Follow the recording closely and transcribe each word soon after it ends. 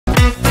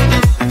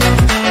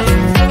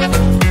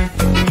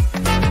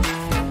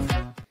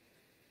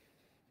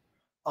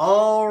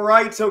All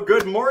right, so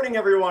good morning,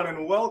 everyone,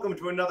 and welcome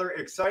to another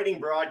exciting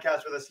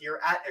broadcast with us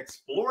here at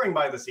Exploring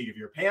by the Seat of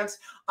Your Pants.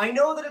 I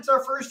know that it's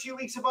our first few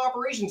weeks of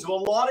operation, so a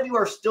lot of you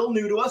are still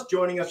new to us,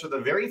 joining us for the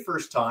very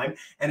first time.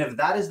 And if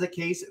that is the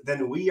case,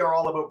 then we are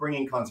all about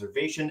bringing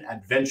conservation,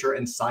 adventure,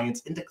 and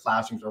science into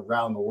classrooms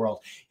around the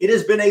world. It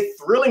has been a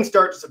thrilling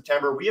start to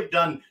September. We have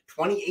done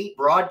 28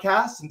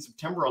 broadcasts since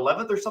September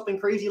 11th or something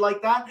crazy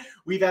like that.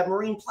 We've had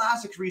marine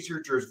plastics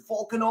researchers,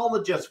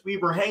 volcanologists. We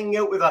were hanging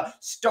out with a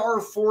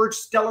star-forged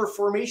stellar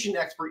formation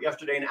expert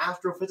yesterday, an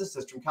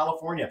astrophysicist from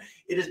California.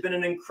 It has been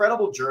an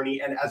incredible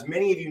journey, and as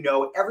many of you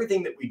know,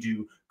 everything that we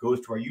do goes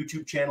to our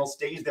YouTube channel,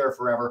 stays there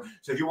forever.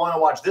 So if you want to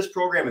watch this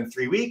program in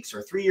 3 weeks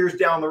or 3 years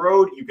down the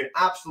road, you can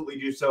absolutely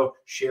do so.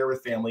 Share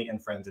with family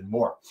and friends and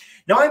more.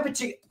 Now,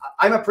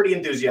 I'm a pretty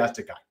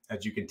enthusiastic guy,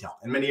 as you can tell,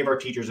 and many of our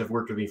teachers have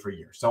worked with me for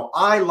years. So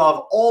I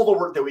love all the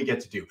work that we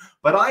get to do,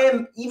 but I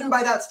am, even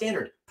by that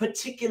standard,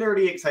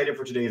 particularly excited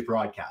for today's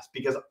broadcast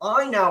because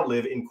I now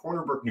live in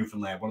Corner Brook,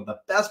 Newfoundland, one of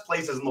the best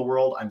places in the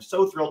world. I'm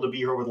so thrilled to be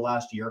here over the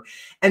last year.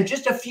 And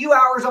just a few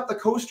hours up the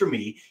coast from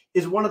me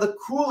is one of the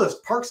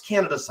coolest Parks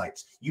Canada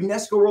sites,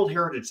 UNESCO World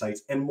Heritage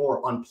sites, and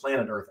more on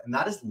planet Earth, and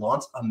that is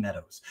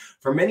Meadows.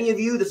 For many of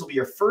you, this will be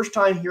your first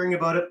time hearing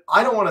about it.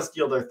 I don't want to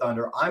steal their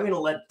thunder. I'm going to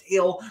let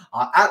Dale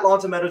at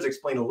Meadows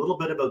explain a little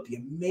bit about the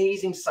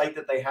amazing site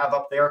that they have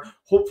up there.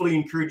 Hopefully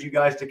encourage you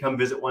guys to come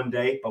visit one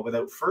day. But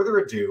without further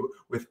ado,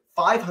 with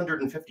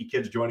 550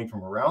 kids joining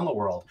from around the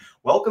world,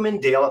 welcome in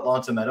Dale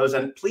at Meadows,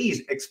 and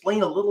please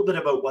explain a little bit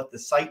about what the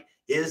site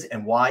is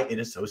and why it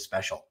is so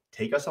special.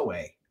 Take us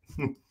away.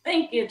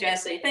 Thank you,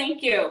 Jesse.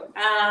 Thank you.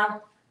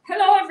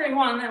 Hello,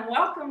 everyone, and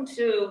welcome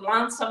to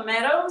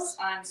Meadows.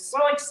 I'm so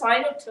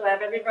excited to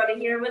have everybody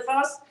here with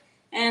us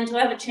and to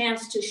have a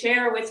chance to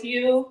share with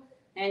you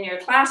and your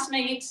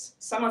classmates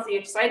some of the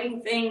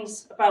exciting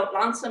things about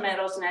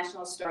Meadows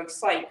National Historic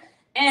Site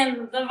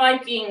and the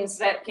Vikings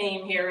that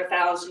came here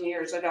 1,000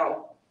 years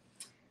ago.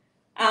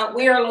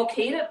 We are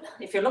located,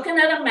 if you're looking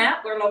at a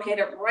map, we're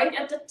located right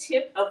at the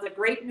tip of the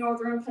Great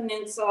Northern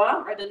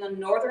Peninsula, right in the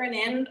northern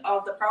end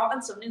of the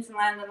province of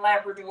Newfoundland and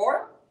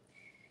Labrador.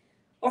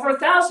 Over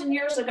 1,000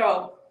 years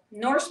ago,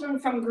 Norsemen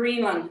from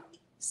Greenland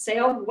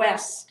sailed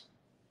west,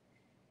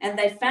 and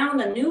they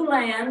found a new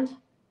land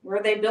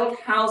where they built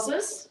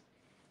houses.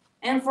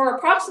 And for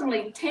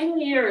approximately 10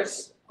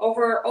 years,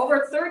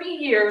 over 30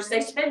 years,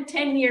 they spent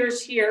 10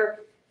 years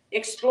here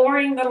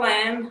exploring the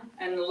land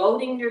and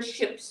loading their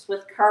ships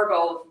with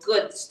cargo of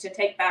goods to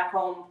take back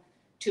home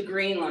to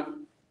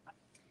Greenland.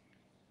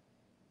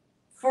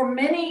 For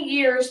many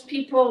years,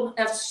 people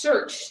have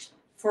searched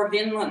for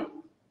Vinland.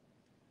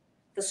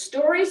 The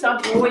stories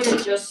of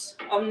voyages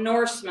of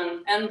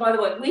Norsemen, and by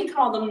the way, we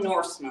call them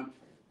Norsemen.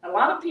 A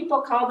lot of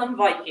people call them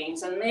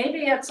Vikings, and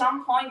maybe at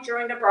some point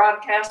during the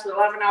broadcast, we'll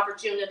have an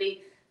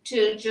opportunity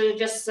to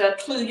just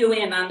clue you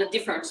in on the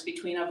difference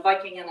between a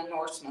Viking and a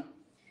Norseman.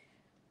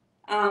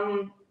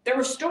 There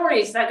were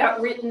stories that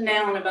got written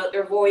down about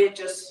their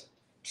voyages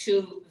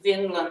to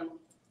Vinland.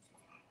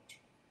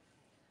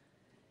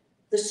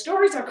 The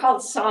stories are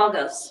called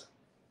sagas.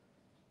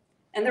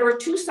 And there were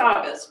two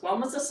sagas. One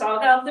was the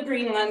saga of the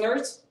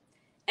Greenlanders,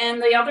 and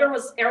the other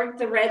was Eric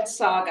the Red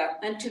saga.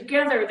 And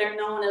together they're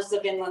known as the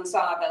Vinland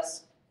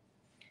sagas.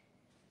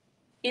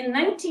 In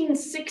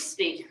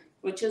 1960,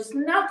 which is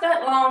not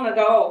that long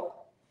ago,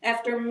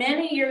 after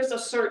many years of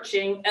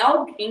searching,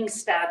 Elg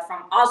Ingstad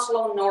from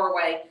Oslo,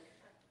 Norway,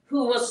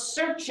 who was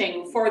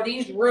searching for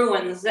these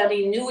ruins that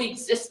he knew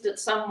existed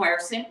somewhere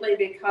simply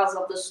because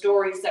of the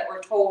stories that were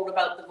told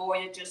about the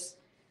voyages.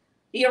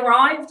 He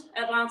arrived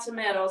at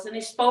Meadows and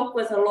he spoke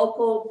with a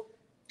local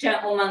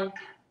gentleman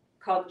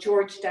called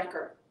George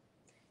Decker.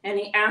 And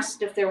he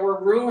asked if there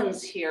were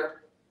ruins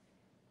here.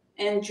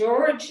 And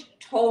George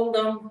told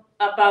him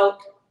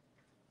about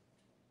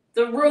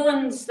the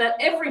ruins that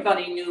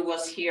everybody knew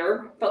was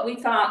here, but we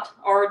thought,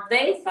 or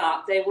they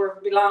thought, they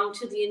belonged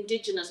to the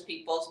indigenous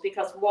peoples,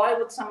 because why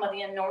would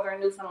somebody in northern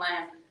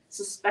Newfoundland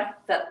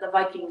suspect that the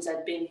Vikings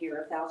had been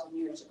here 1,000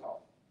 years ago?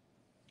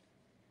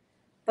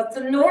 But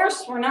the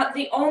Norse were not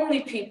the only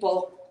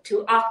people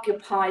to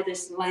occupy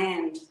this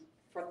land.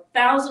 For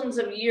thousands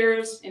of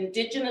years,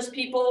 indigenous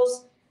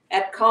peoples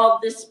had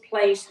called this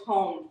place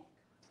home.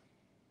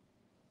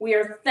 We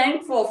are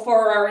thankful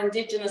for our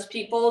indigenous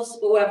peoples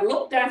who have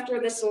looked after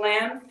this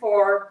land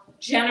for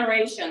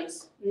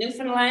generations.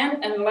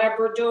 Newfoundland and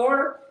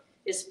Labrador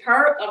is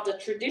part of the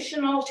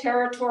traditional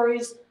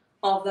territories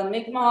of the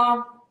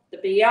Mi'kmaq, the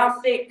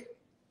Beothuk,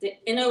 the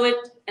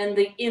Inuit, and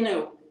the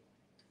Innu.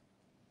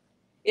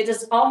 It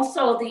is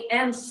also the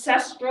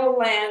ancestral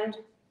land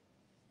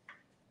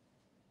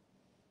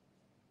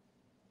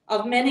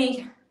of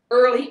many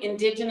early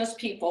indigenous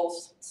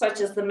peoples,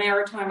 such as the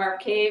Maritime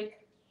Archaic,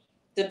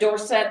 the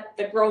Dorset,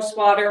 the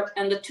Grosswater,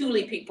 and the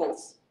Thule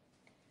peoples.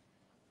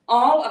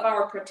 All of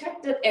our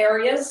protected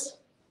areas,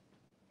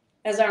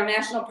 as our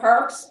national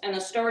parks and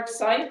historic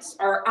sites,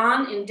 are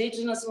on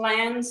indigenous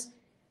lands,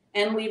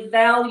 and we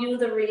value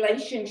the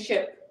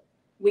relationship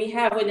we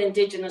have with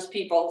indigenous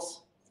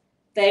peoples.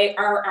 They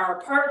are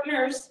our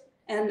partners,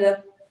 and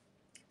the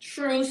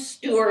true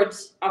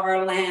stewards of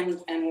our land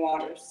and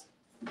waters.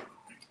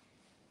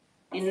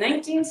 In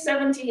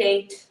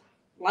 1978,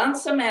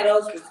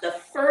 Meadows was the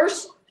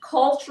first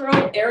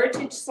cultural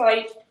heritage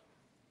site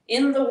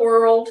in the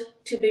world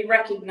to be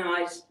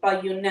recognized by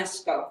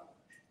UNESCO,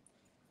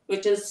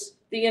 which is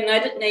the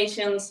United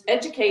Nations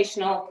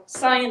Educational,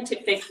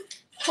 Scientific,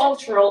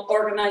 Cultural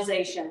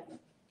Organization.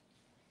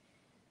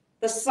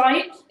 The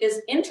site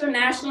is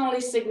internationally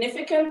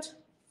significant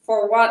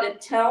for what it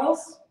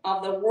tells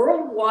of the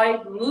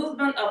worldwide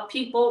movement of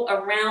people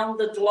around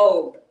the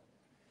globe.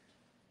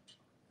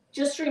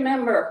 Just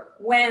remember,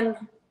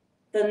 when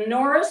the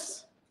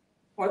Norse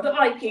or the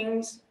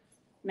Vikings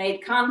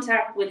made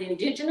contact with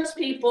indigenous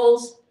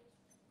peoples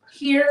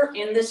here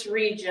in this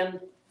region,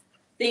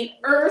 the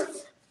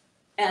earth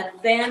had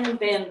then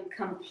been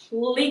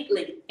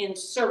completely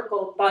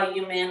encircled by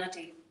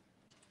humanity.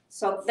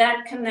 So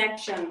that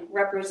connection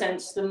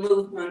represents the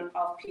movement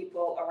of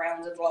people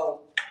around the globe.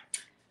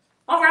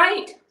 All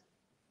right,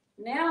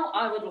 now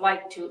I would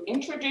like to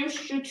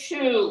introduce you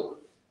to,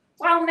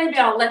 well, maybe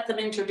I'll let them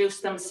introduce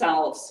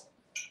themselves.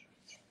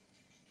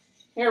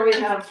 Here we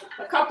have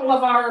a couple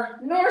of our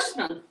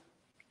Norsemen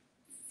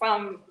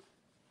from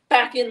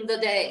back in the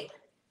day.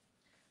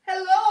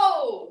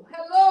 Hello,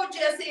 hello,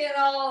 Jesse, and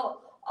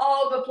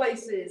all the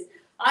places.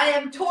 I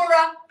am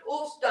Tora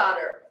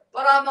Ulfsdottir,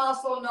 but I'm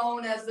also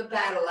known as the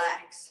Battle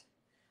Axe.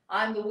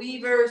 I'm the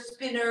weaver,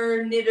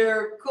 spinner,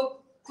 knitter,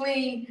 cook,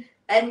 clean,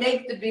 and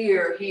make the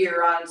beer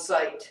here on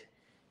site,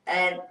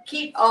 and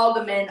keep all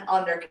the men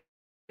under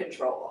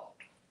control.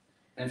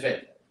 And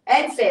fed.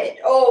 And fed.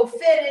 Oh,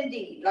 fed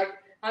indeed. Like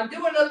I'm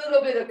doing a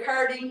little bit of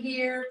carding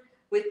here.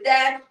 With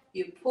that,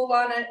 you pull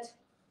on it.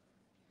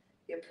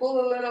 You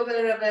pull a little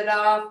bit of it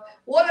off.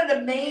 One of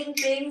the main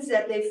things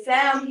that they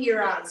found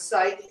here on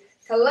site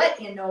to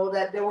let you know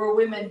that there were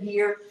women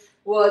here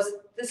was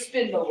the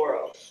spindle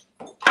whorl.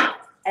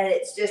 And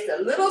it's just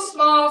a little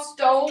small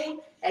stone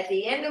at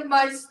the end of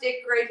my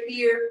stick right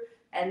here.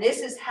 And this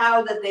is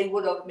how that they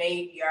would have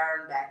made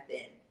yarn back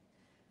then.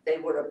 They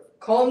would have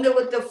combed it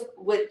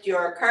with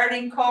your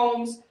carding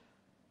combs,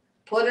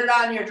 put it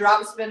on your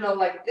drop spindle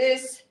like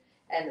this,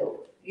 and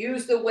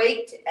use the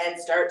weight and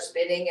start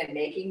spinning and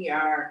making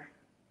yarn.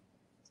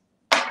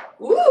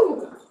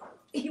 Woo!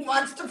 He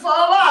wants to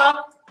fall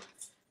off.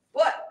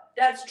 But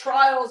that's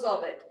trials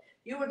of it.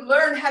 You would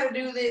learn how to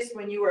do this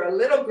when you were a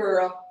little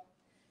girl.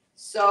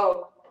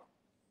 So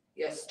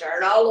you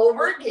start all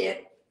over again.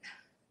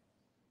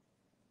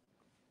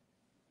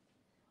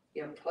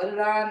 You put it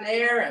on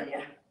there and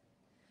you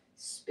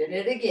spin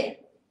it again.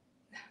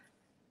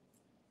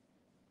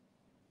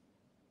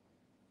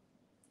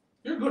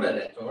 You're good at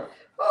it, Tor.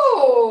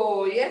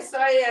 Oh, yes,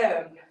 I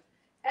am.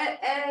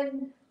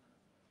 And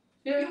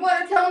you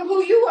want to tell them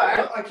who you are?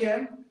 Well, I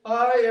can.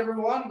 Hi,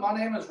 everyone. My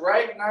name is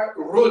Ragnar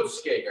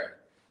Rudskager.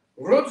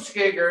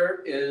 Rudskager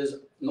is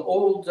an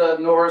old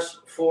Norse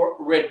for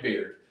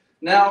Redbeard.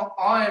 Now,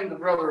 I'm the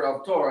brother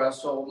of Tora,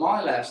 so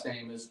my last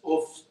name is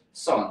Ulf's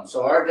son.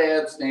 So our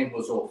dad's name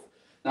was Ulf.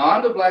 Now,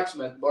 I'm the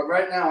blacksmith, but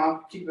right now I'm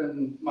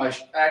keeping my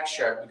axe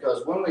sharp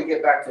because when we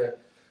get back to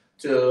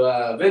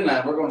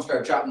Vinland, we're going to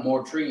start chopping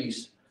more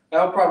trees.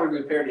 I'll probably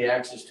repair the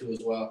axes too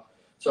as well.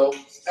 So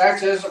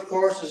axes, of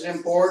course, is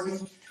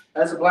important.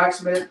 As a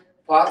blacksmith,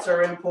 pots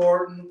are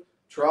important.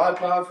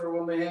 Tripod for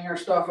when we hang our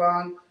stuff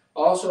on.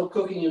 Also,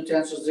 cooking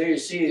utensils. There you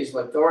see is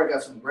like Dora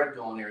got some bread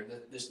going here.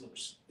 This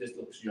looks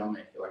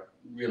yummy, like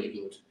really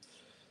good.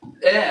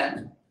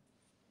 And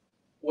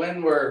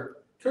when we're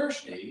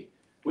thirsty,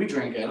 we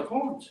drink out of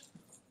horns.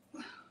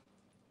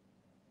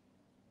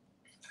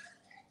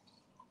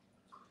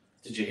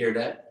 Did you hear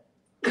that?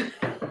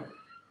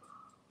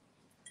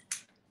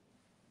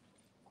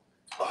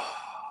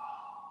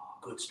 Oh,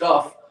 good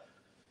stuff.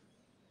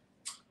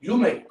 You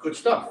make good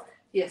stuff.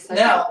 Yes, I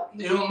Now,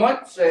 you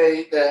might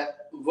say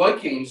that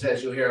Vikings,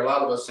 as you hear a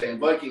lot of us saying,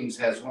 Vikings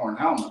has horn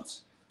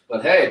helmets.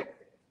 But hey,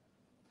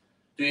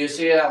 do you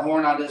see that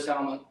horn on this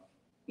helmet?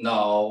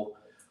 No.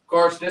 Of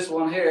course, this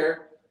one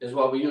here is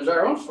what we use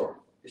our own for,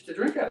 is to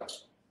drink out of.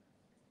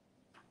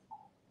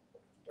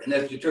 And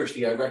if you're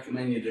thirsty, I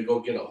recommend you to go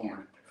get a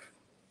horn.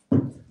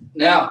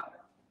 Now,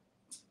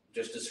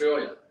 just to show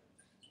you,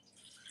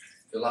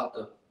 fill up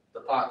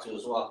the pot too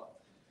as well.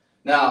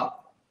 Now,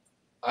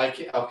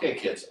 okay,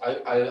 kids,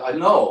 I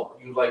know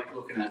you like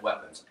looking at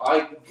weapons.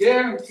 I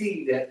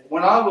guarantee that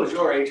when I was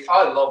your age,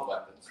 I loved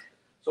weapons.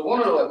 So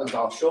one of the weapons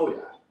I'll show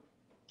you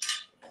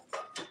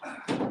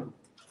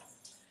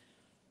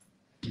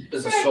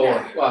is a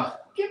sword. Well,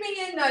 Give me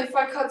a knife,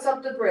 I cuts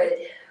up the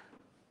bread.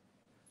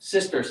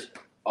 sisters,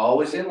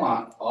 always in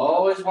line,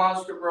 always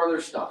wants their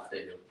brother's stuff,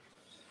 they do.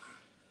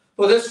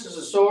 Well, this is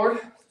a sword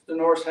the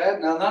Norse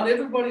had. Now, not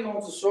everybody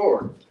owns a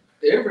sword.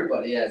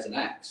 Everybody has an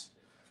axe.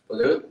 But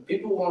the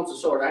people who owns a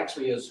sword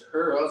actually is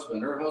her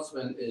husband. Her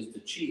husband is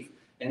the chief,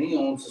 and he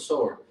owns the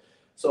sword.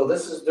 So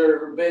this is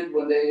their bed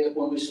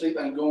when we sleep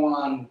and go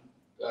on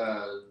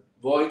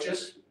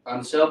voyages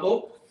on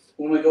sailboat.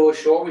 When we go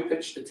ashore, we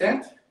pitch the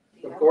tent.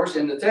 Of course,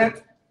 in the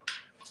tent,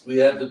 we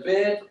have the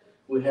bed,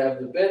 we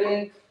have the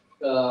bedding,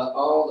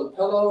 all the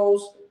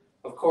pillows.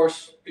 Of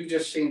course, you've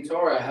just seen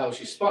Tora how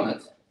she spun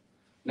it.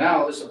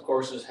 Now this, of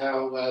course, is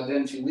how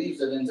then she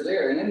weaves it into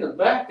there. And in the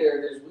back there,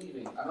 there's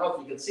weaving. I don't know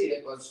if you can see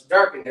it, but it's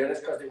dark in there.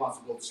 That's because they want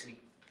to go to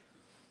sleep.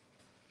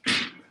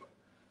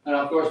 And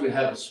of course, we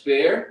have a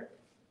spear.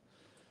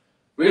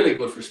 Really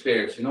good for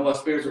spears. You know what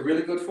spears are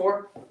really good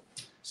for?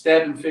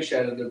 Stabbing fish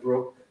out of the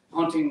brook,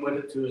 hunting with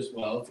it too as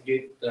well to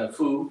get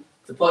food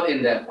to put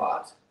in that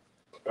pot.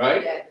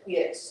 Right? Yeah,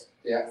 yes.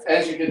 Yeah.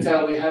 As you can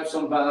tell, we have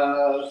some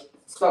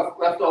stuff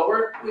left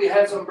over. We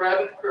had some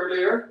rabbit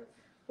earlier.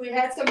 We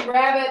had some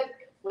rabbit.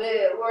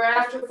 We're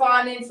after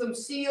finding some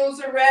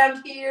seals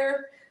around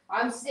here.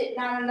 I'm sitting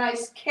on a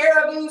nice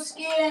caribou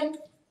skin.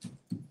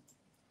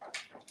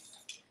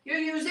 You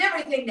use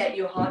everything that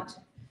you hunt.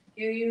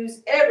 You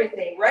use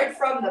everything, right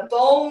from the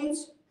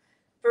bones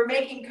for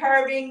making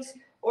carvings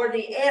or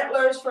the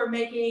antlers for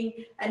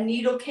making a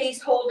needle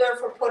case holder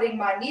for putting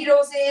my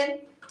needles in.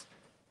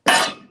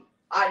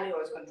 I knew I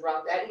was going to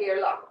drop that here.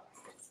 Look.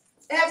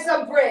 And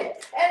some bread.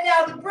 And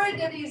now the bread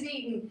that he's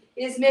eating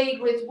is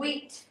made with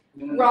wheat,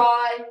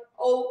 rye,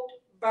 oat,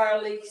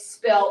 barley,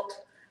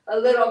 spelt, a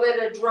little bit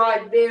of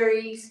dried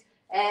berries,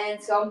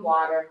 and some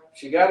water.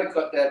 She got to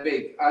cut that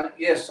big.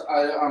 Yes,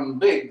 I'm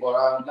big, but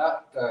I'm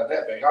not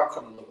that big. I'll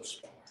cut a little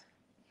smaller.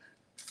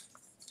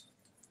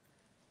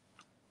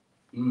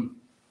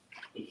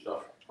 Good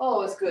stuff.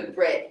 Oh, it's good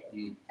bread.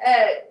 Mm.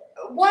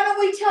 Why don't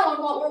we tell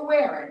them what we're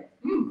wearing?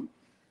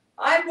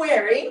 I'm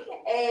wearing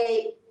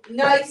a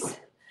nice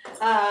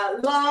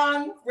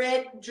long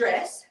red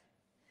dress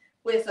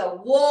with a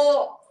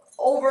wool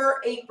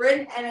over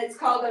apron, and it's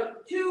called a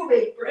tube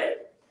apron.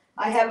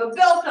 I have a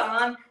belt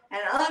on,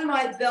 and on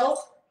my belt,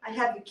 I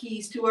have the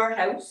keys to our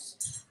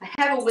house. I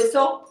have a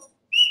whistle.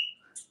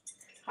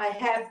 I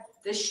have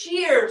the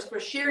shears for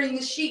shearing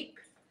the sheep,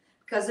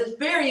 because it's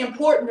very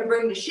important to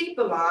bring the sheep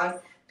along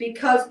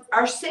because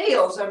our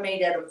sails are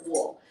made out of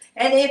wool.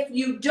 And if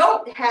you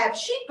don't have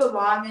sheep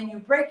along and you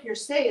break your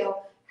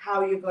sail,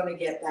 how are you going to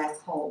get back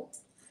home?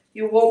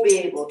 You won't be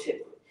able to.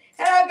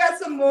 And I've got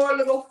some more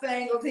little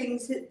fangle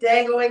things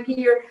dangling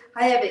here.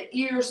 I have an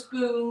ear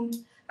spoon,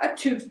 a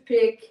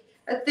toothpick,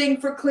 a thing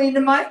for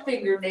cleaning my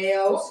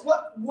fingernails.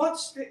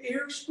 What's the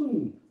ear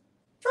spoon?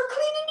 For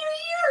cleaning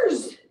your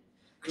ears.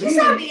 Just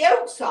on the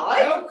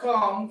outside. How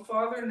come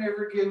Father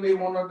never gave me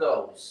one of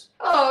those?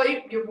 Oh,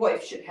 your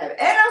wife should have it.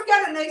 And I've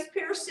got a nice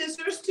pair of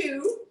scissors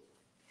too.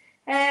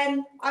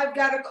 And I've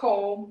got a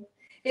comb.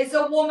 It's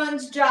a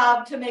woman's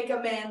job to make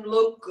a man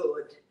look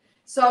good.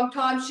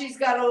 Sometimes she's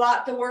got a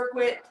lot to work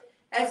with,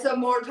 and some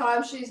more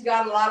times she's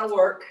got a lot of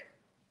work.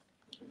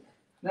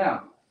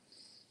 Now.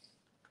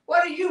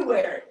 What are you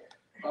wearing?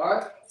 All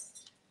right.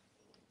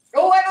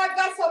 Oh, and I've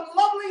got some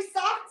lovely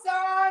socks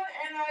on,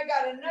 and I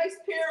got a nice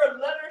pair of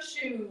leather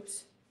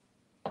shoes.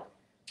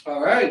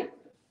 All right,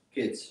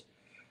 kids.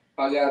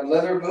 I got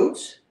leather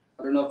boots.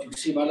 I don't know if you can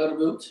see my leather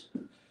boots.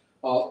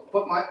 I'll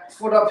put my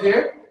foot up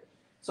here.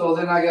 So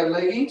then I got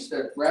leggings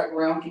that wrap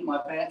around, keep my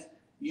pants.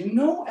 You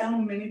know how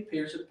many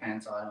pairs of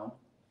pants I own?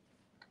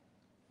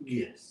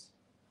 Yes,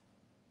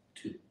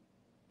 2.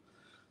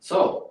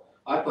 So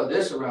I put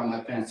this around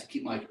my pants to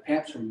keep my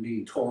pants from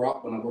being tore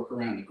up when I work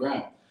around the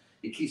ground.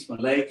 It keeps my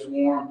legs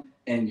warm,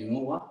 and you know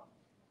what?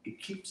 It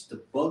keeps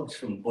the bugs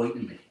from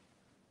biting me.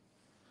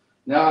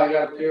 Now I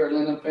got a pair of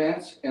linen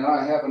pants, and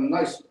I have a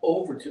nice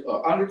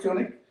under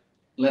tunic,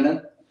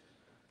 linen,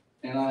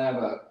 and I have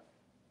a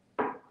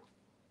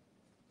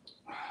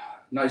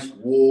nice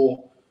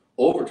wool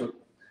over to.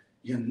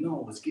 You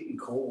know it's getting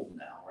cold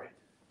now, right?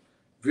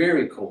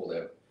 Very cold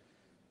out.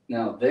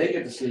 Now they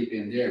get to sleep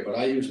in there, but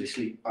I usually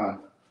sleep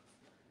on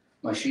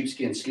my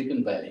sheepskin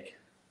sleeping bag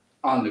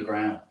on the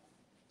ground.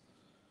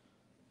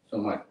 So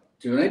my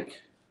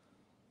tunic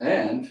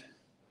and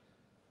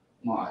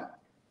my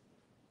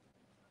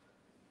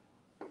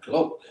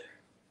cloak.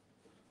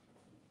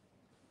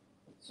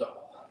 So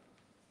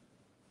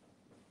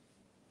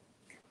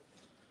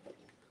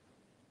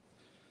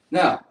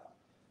now,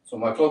 so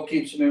my cloak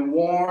keeps me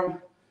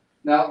warm.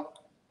 Now,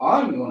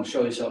 I'm going to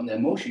show you something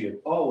that most of you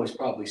always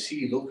probably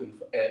see looking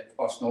at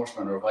us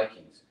Norsemen or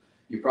Vikings.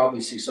 You probably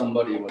see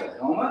somebody with a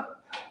helmet.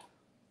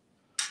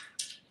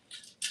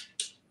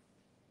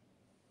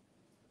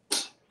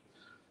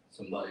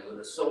 Somebody with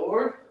a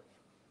sword.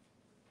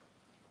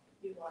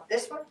 You want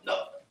this one? No.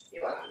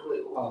 You want the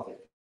blue one? I'll take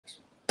this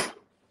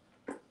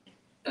one.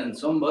 And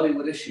somebody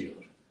with a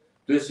shield.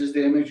 This is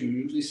the image you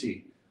usually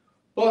see.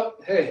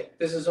 But hey,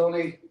 this is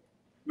only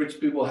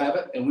rich people have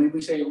it. And when we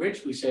say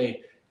rich, we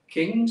say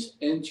kings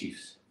and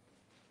chiefs.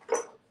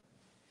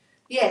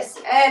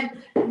 Yes,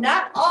 and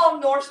not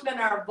all Norsemen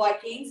are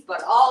Vikings,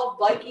 but all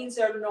Vikings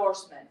are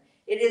Norsemen.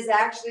 It is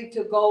actually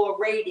to go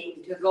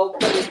raiding, to go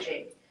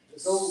pillaging.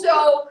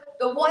 So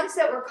the ones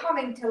that were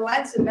coming to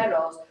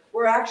Meadows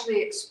were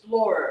actually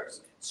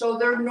explorers. So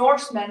they're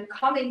Norsemen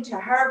coming to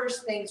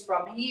harvest things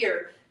from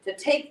here to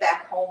take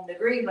back home to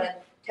Greenland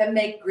to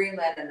make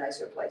Greenland a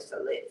nicer place to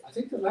live. I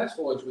think the last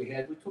voyage we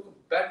had, we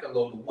took back a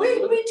load of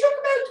wood. We took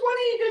about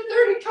 20 to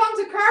 30 tons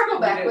of cargo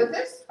back with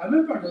us. I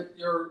remember that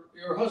your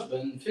your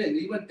husband, Finn,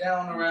 he went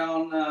down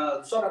around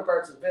the southern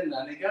parts of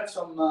Vinland. He got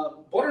some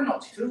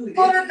butternuts too.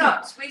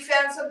 Butternuts. We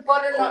found some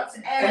butternuts,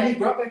 and he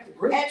brought back the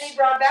grapes. And he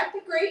brought back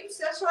the grapes.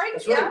 That's right.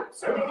 That's yeah. Right.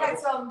 So we had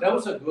some. That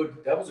was a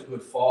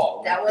good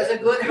fall. That was a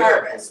good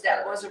harvest.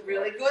 That was a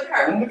really good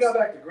harvest. When we got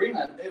back to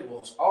Greenland, it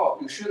was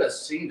you should have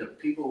seen the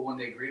people when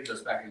they greeted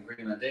us back in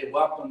Greenland. They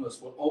welcomed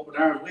us with open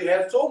arms. We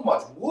had so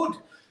much wood.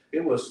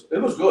 It was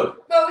good.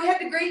 Well, we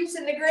had the grapes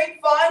and the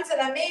grapevines,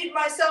 and I made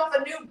myself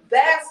a new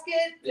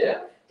basket.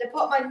 Yeah. To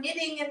put my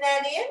knitting in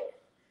that in.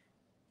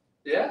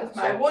 Yeah. With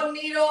my wool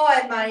needle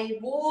and my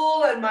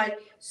wool and my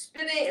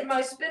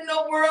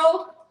spindle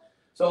whirl.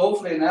 So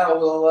hopefully now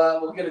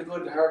we'll get a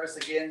good harvest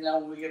again now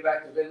when we get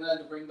back to Vinland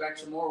to bring back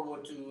some more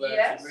wood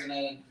to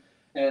Greenland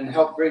and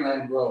help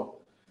Greenland grow.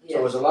 Yes. So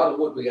there's a lot of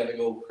wood we got to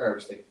go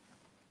harvesting.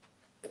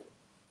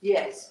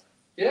 Yes.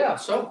 Yeah.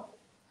 So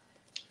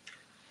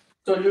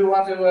do you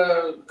want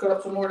to cut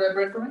up some more of that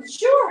bread for me?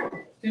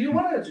 Sure. Do you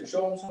want to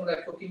show them some of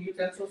that cooking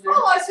utensils there?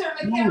 Oh, I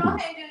certainly can. I'll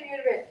hand you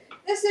a bit.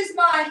 This is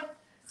my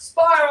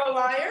spiral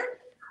iron.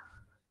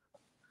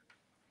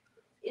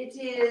 It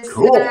is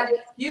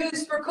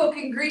used for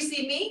cooking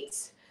greasy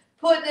meats,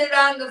 putting it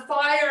on the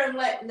fire and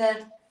letting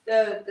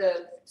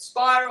the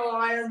spiral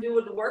iron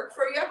do the work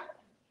for you.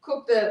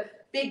 Cook the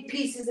big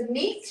pieces of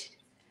meat.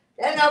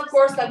 Then, of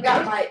course, I've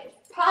got my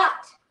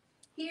pot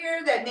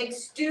here that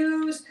makes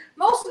stews.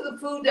 Most of the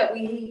food that we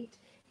eat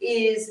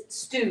is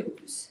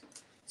stews.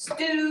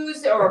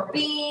 Stews or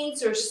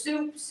beans or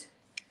soups.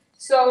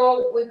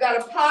 So we've got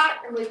a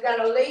pot and we've got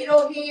a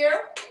ladle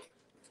here.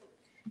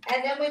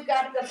 And then we've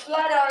got the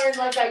flat iron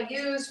like I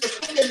use for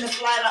cooking the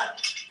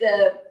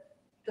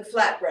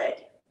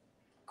flatbread.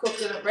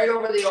 Cooking it right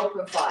over the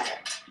open fire.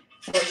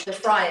 So it's the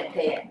frying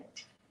pan.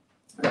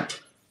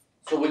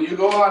 So when you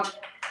go on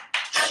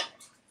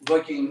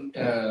Viking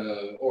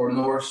or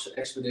Norse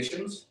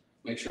expeditions,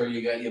 make sure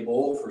you got your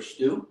bowl for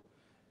stew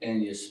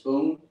and your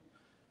spoon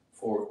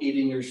for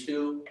eating your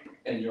stew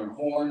and your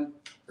horn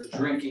for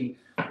drinking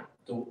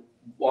the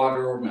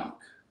water or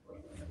milk.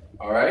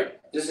 All right?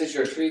 This is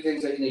your 3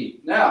 things that you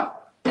need. Now,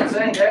 in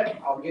saying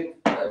that, I'll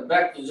get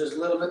back to just a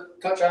little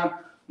bit, touch on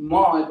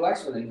my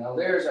blacksmithing. Now,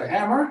 there's a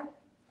hammer,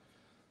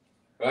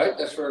 right?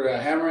 That's for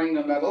hammering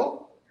the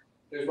metal.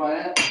 There's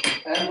my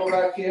anvil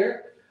back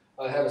here.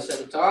 I have a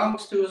set of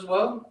tongs too as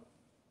well.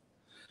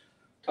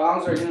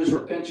 Tongs are used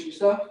for pinching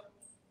stuff.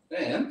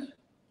 And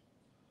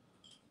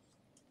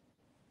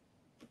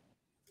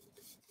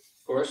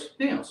of course,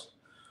 nails.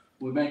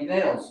 We make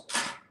nails.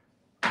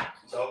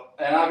 So,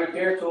 and I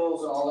repair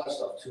tools and all that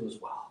stuff too as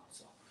well.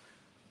 So,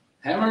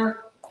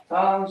 hammer,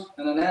 tongs,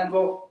 and an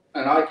anvil,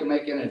 and I can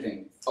make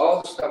anything.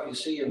 All the stuff you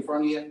see in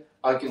front of you,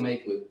 I can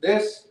make with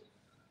this,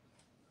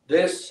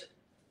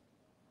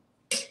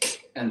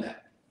 and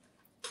that.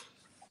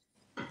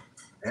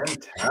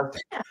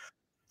 Fantastic.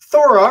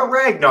 Thora,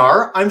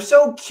 Ragnar, I'm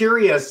so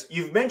curious.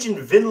 You've mentioned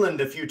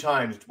Vinland a few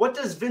times. What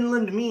does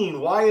Vinland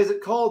mean? Why is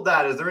it called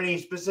that? Is there any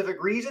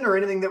specific reason or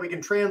anything that we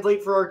can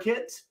translate for our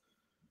kids?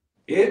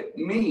 It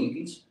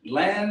means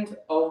land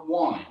of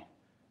wine.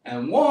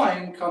 And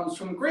wine comes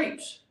from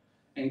grapes.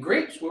 And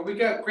grapes, where we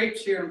got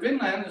grapes here in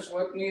Vinland, is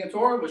what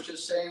Thora was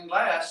just saying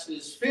last,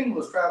 is Finn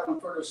was traveling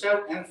further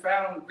south and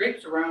found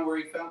grapes around where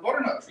he found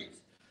butternut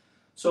trees.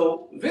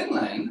 So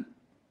Vinland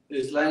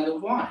is land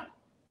of wine.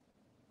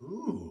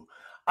 Ooh.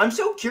 I'm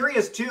so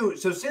curious too.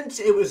 So since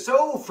it was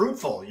so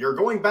fruitful, you're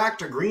going back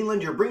to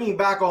Greenland, you're bringing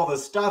back all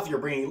this stuff, you're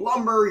bringing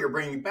lumber, you're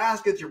bringing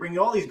baskets, you're bringing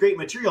all these great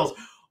materials.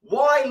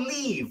 Why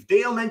leave?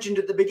 Dale mentioned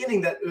at the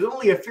beginning that it was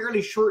only a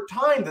fairly short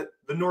time that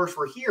the Norse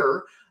were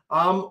here.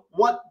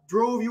 What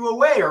drove you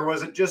away, or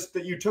was it just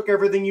that you took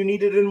everything you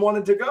needed and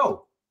wanted to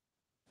go?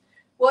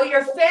 Well,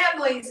 your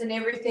families and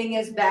everything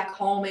is back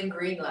home in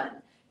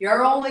Greenland.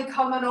 You're only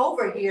coming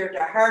over here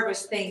to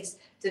harvest things,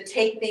 to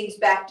take things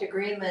back to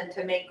Greenland,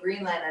 to make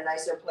Greenland a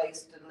nicer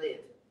place to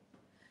live.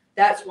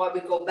 That's why we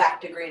go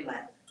back to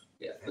Greenland.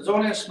 Yeah, there's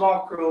only a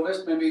small crew of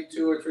us, maybe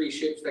 2 or 3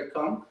 ships that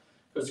come,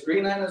 because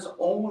Greenland is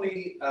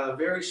only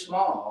very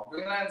small.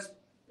 Greenland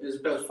is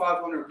about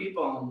 500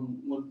 people.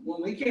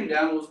 When we came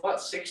down, it was about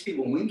 60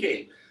 when we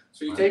came.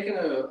 So you're taking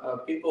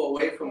people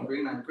away from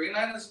Greenland.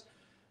 Greenland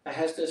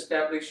has to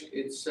establish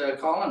its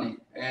colony,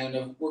 and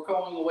if we're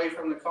going away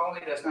from the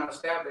colony that's not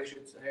established,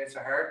 it's a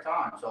hard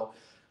time. So,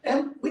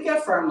 and we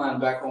got farmland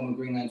back home in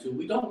Greenland too.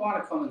 We don't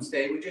want to come and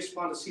stay. We just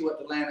want to see what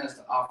the land has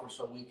to offer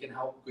so we can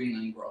help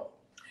Greenland grow.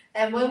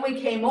 And when we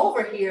came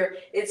over here,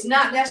 it's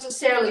not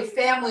necessarily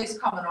families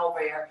coming over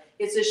here.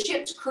 It's a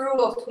ship's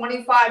crew of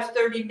 25,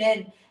 30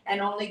 men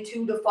and only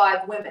 2 to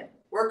 5 women.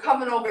 We're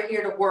coming over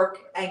here to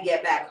work and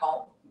get back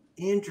home.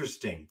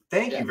 Interesting.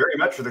 Thank you very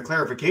much for the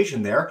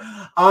clarification there.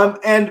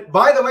 And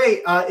by the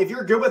way, if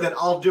you're good with it,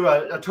 I'll do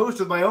a toast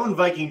with my own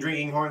Viking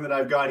drinking horn that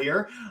I've got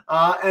here.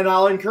 And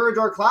I'll encourage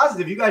our classes.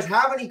 If you guys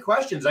have any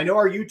questions, I know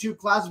our YouTube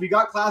classes, we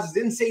got classes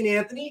in St.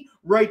 Anthony,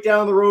 right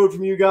down the road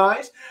from you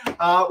guys.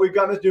 We've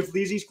got Ms.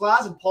 Newfleazy's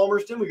class in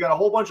Palmerston. We've got a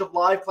whole bunch of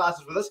live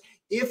classes with us.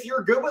 If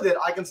you're good with it,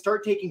 I can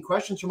start taking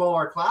questions from all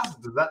our classes.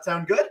 Does that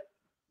sound good?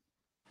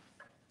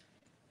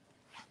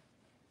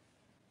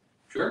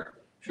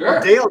 Sure.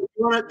 Well,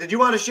 Dale, did you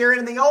want to share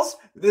anything else?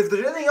 If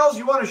there's anything else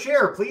you want to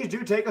share, please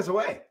do take us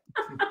away.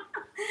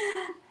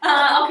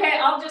 Okay,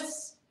 I'll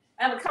just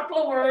have a couple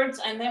of words,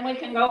 and then we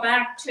can go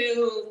back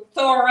to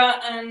Thora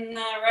and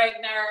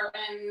Ragnar,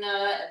 and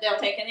they'll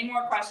take any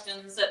more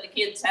questions that the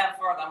kids have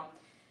for them.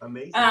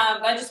 Amazing.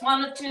 I just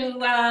wanted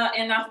to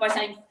end off by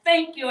saying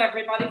thank you,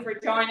 everybody, for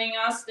joining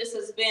us. This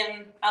has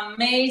been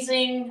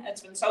amazing.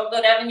 It's been so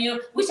good having you.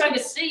 Wish I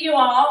could see you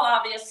all,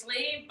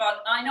 obviously,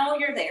 but I know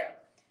you're there.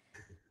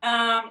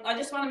 I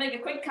just want to make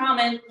a quick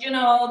comment. You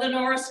know, the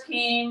Norse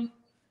came,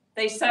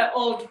 they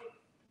settled,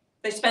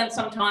 they spent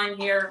some time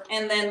here,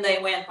 and then they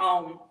went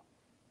home.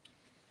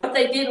 But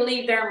they did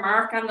leave their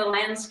mark on the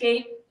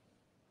landscape.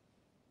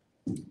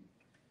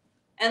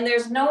 And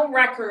there's no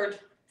record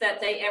that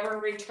they ever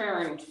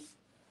returned.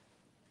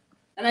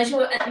 And as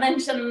you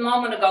mentioned a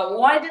moment ago,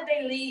 why did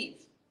they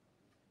leave?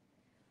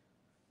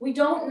 We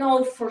don't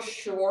know for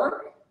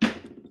sure,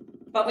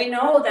 but we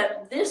know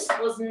that this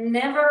was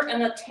never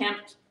an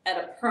attempt at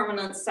a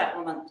permanent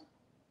settlement.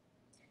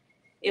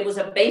 It was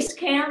a base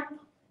camp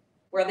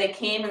where they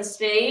came and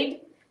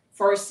stayed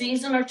for a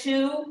season or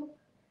two,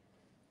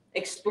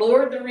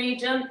 explored the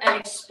region, and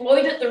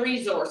exploited the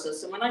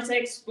resources. And when I say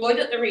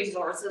exploited the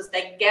resources,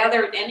 they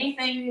gathered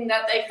anything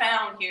that they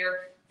found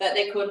here that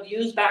they could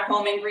use back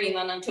home in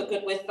Greenland and took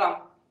it with them.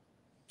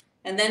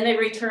 And then they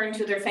returned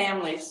to their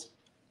families.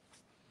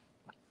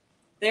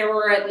 There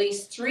were at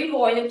least 3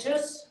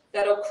 voyages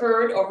that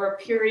occurred over a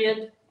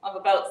period of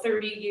about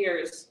 30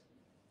 years.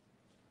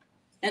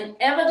 And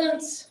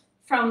evidence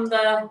from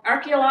the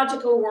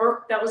archaeological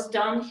work that was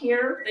done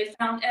here, they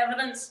found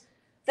evidence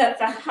that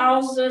the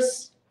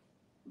houses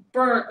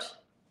burnt.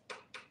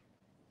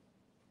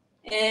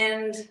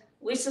 And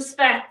we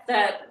suspect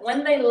that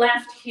when they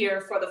left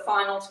here for the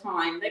final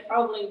time, they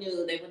probably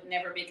knew they would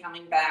never be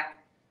coming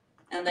back.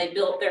 And they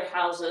built their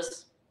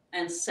houses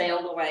and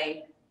sailed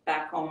away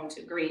back home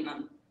to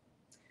Greenland.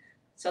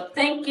 So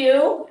thank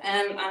you,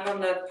 and I'm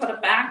going to put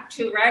it back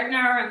to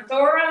Ragnar and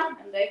Thora,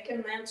 and they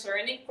can answer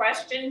any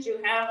questions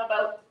you have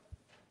about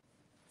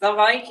the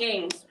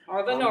Vikings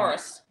or the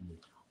Norse.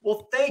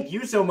 Well, thank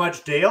you so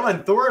much, Dale.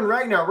 And Thor and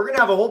Ragnar, we're going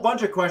to have a whole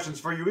bunch of questions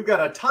for you. We've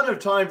got a ton of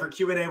time for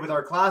Q&A with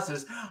our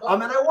classes.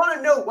 And I want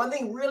to note one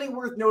thing really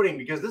worth noting,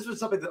 because this was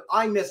something that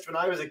I missed when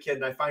I was a kid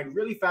and I find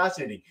really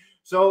fascinating.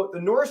 So the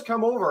Norse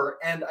come over,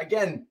 and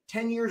again,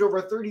 10 years over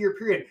a 30-year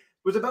period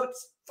was about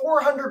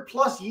 400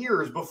 plus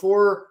years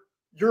before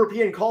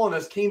European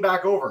colonists came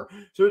back over.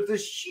 So it's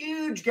this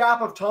huge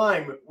gap of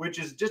time, which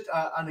is just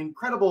an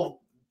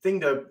incredible thing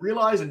to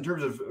realize in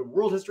terms of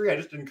world history. I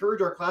just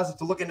encourage our classes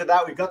to look into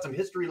that. We've got some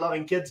history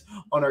loving kids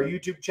on our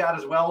YouTube chat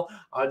as well.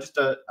 Just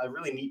a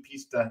really neat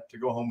piece to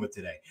go home with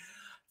today.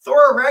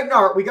 Thora,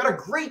 Ragnar, we got a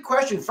great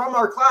question from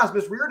our class,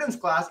 Miss Reardon's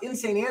class in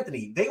St.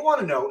 Anthony. They want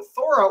to know,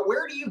 Thora,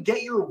 where do you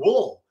get your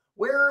wool?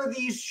 Where are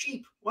these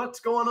sheep?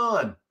 What's going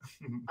on?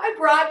 I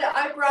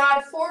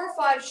brought 4 or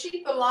 5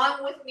 sheep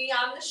along with me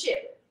on the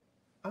ship.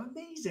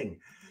 Amazing.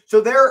 So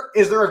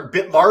is there a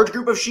bit large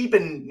group of sheep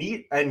in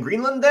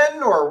Greenland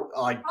then, or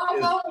like? Oh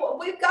no,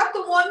 we've got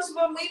the ones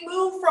when we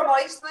moved from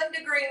Iceland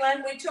to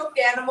Greenland. We took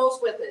animals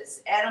with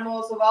us,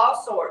 animals of all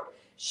sorts: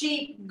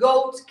 sheep,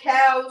 goats,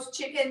 cows,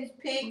 chickens,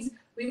 pigs.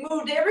 We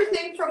moved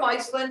everything from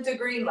Iceland to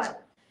Greenland.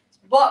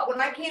 But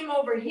when I came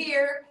over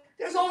here,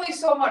 there's only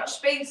so much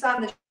space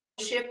on the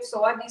ship,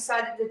 so I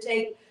decided to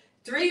take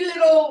 3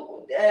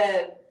 little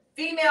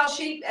female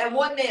sheep and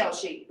 1 male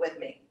sheep with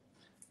me.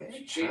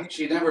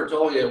 She never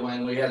told you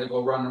when we had to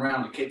go run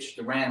around to catch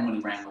the ram when he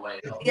ran away,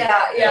 though.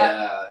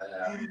 Yeah.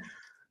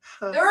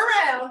 They're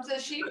around. The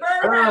sheep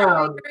are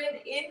around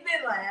in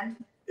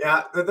Vinland.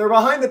 Yeah, they're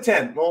behind the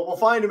tent. We'll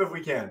find them if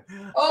we can.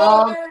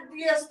 Oh,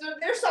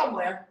 they're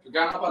somewhere. They're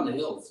down up on the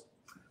hills.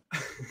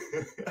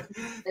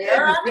 They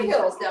are on the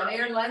hills down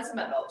here in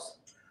Meadows.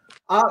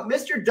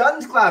 Mr.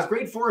 Dunn's class,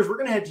 grade 4s. We're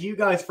going to head to you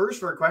guys first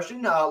for a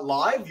question.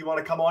 Live, you want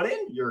to come on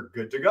in? You're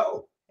good to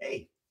go.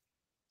 Hey.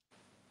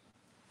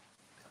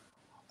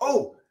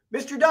 Oh,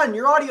 Mr. Dunn,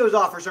 your audio's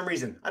off for some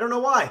reason. I don't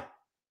know why.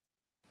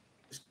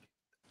 Just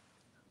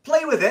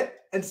play with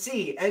it and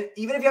see. And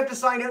even if you have to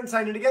sign out and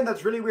sign in again,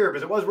 that's really weird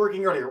because it was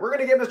working earlier. We're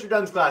going to get Mr.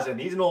 Dunn's class in.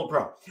 He's an old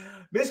pro.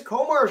 Miss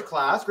Comar's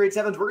class, grade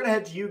 7s, we're going to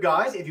head to you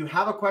guys. If you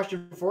have a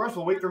question for us,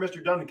 we'll wait for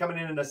Mr. Dunn coming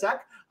in a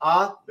sec.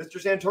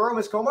 Mr. Santoro,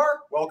 Miss Comar,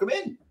 welcome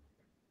in.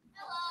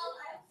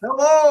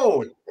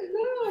 Hello.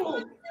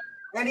 Hello.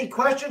 Any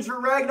questions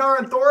for Ragnar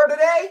and Thora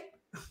today?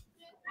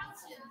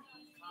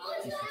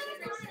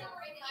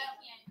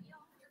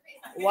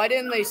 Why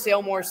didn't they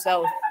sail more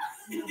south?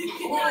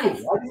 Why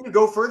didn't you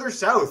go further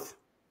south?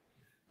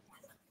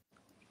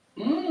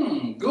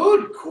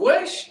 Good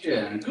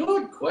question.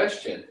 Good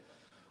question.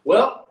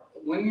 Well,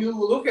 when you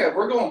look at,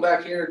 we're going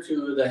back here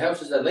to the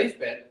houses that Leif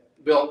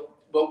built,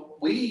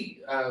 but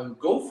we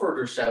go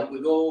further south.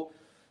 We go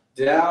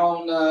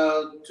down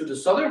to the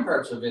southern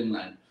parts of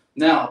Vinland.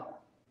 Now,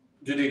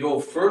 do they go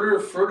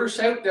further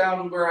south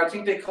down where I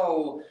think they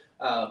call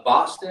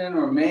Boston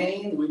or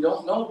Maine? We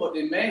don't know, but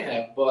they may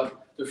have. But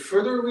the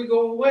further we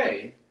go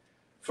away,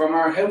 From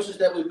our houses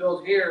that we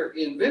built here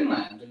in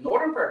Vinland, the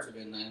northern parts of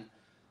Vinland,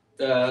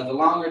 the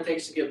longer it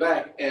takes to get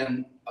back.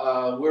 And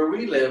where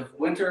we live,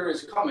 winter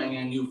is coming,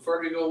 and you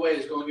further you go away,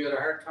 it's going to be a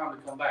hard time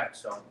to come back.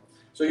 So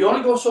you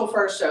only go so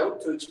far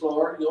south to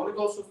explore. You only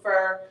go so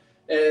far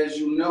as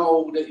you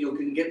know that you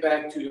can get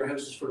back to your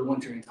houses for the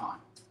wintering time.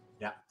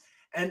 Yeah.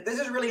 And this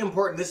is really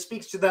important. This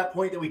speaks to that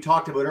point that we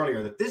talked about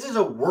earlier, that this is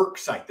a work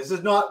site. This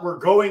is not, we're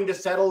going to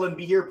settle and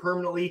be here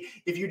permanently.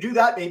 If you do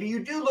that, maybe you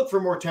do look for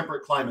more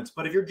temperate climates.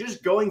 But if you're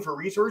just going for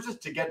resources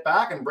to get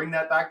back and bring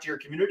that back to your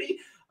community,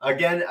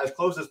 again, as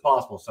close as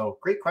possible. So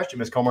great question,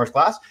 Ms. Comar's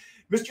class.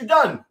 Mr.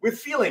 Dunn, with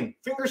feeling,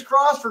 fingers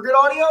crossed for good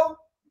audio?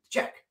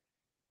 Check.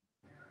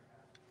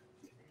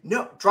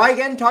 No, try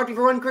again. Talk to you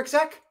for one quick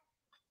sec.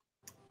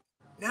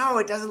 No,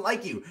 it doesn't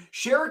like you.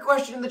 Share a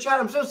question in the chat.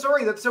 I'm so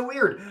sorry. That's so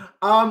weird.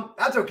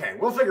 That's okay.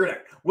 We'll figure it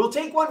out. We'll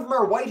take one from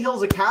our White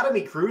Hills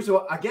Academy crew.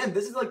 So again,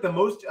 this is like the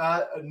most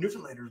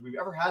Newfoundlanders we've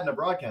ever had in a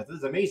broadcast. This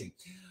is amazing.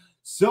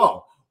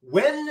 So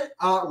when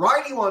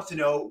Riley wants to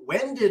know,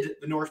 when did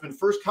the Norsemen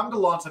first come to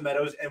Lonsa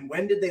Meadows and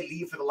when did they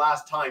leave for the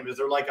last time? Is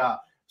there like a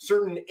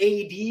certain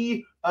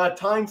AD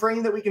time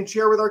frame that we can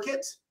share with our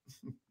kids?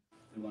 You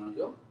want to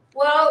go?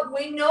 Well,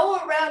 we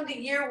know around the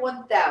year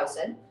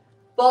 1000,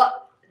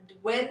 but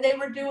when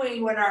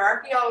our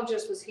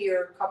archaeologist was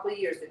here a couple of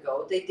years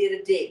ago, they did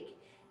a dig.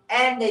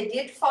 And they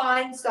did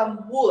find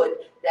some wood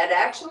that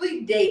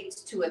actually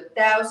dates to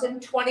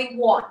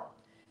 1021.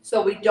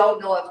 So we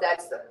don't know if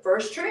that's the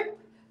first trip,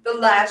 the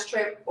last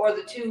trip, or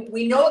the two.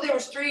 We know there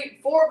was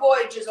 4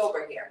 voyages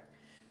over here,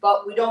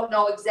 but we don't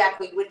know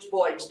exactly which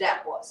voyage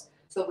that was.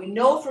 So we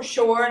know for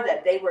sure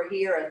that they were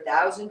here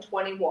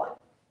 1021.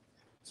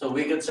 So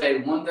we could say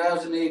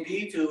 1000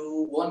 AD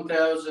to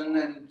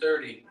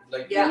 1030,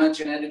 like you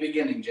mentioned at the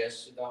beginning,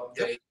 Jess, about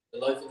the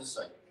life of the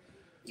site.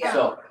 Yeah.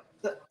 So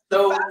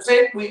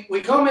say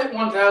we come at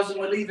 1000,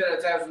 we leave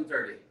at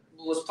 1030.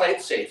 Let's play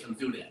it safe and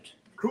do that.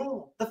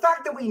 Cool. The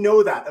fact that we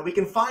know that we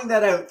can find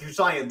that out through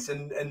science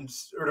and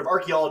sort of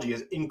archaeology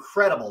is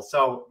incredible.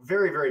 So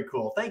very, very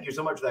cool. Thank you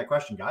so much for that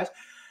question, guys.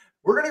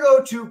 We're going to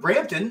go to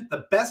Brampton.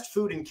 The best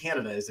food in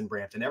Canada is in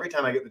Brampton. Every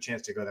time I get the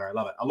chance to go there, I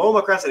love it.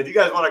 Aloma Crescent, if you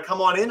guys want to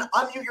come on in,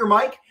 unmute your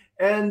mic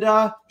and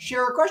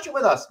share a question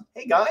with us.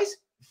 Hey, guys.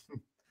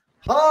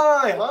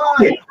 Hi.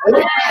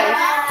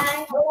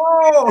 Hi.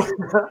 Hello.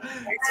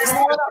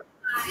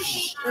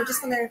 We're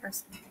just on there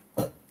first.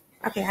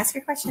 Okay, ask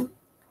your question.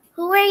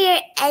 Who are your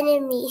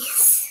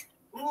enemies?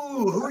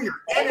 Ooh, who are your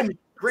enemies?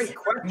 Great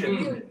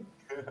question.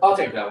 I'll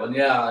take that one.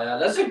 Yeah,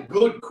 that's a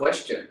good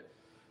question.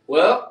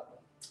 Well,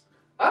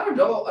 I don't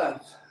know.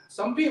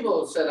 Some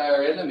people said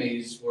our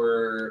enemies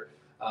were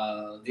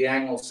the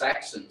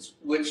Anglo-Saxons,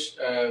 which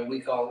we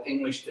call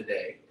English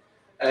today.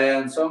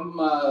 And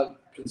some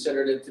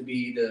considered it to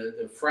be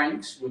the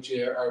Franks, which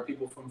are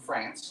people from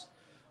France.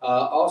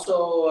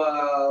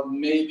 Also,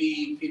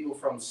 maybe people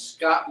from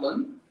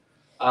Scotland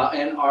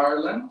and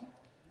Ireland.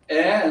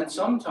 And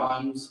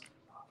sometimes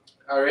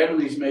our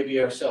enemies may be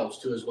ourselves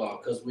too as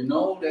well, because we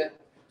know that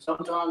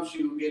sometimes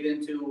you get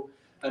into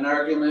an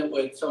argument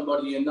with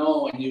somebody you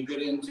know and you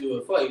get into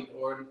a fight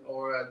or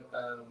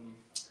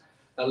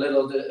a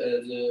little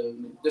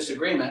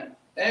disagreement.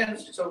 And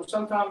so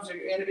sometimes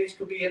your enemies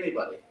could be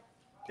anybody.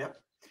 Yep.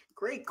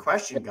 Great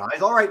question,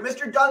 guys. All right,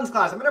 Mr. Dunn's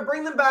class. I'm going to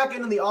bring them back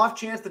in on the off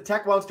chance the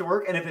tech wants to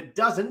work. And if it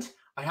doesn't,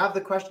 I have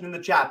the question in the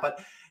chat.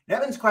 But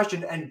Nevin's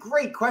question, and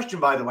great question,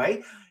 by the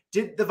way,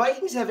 did the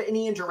Vikings have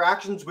any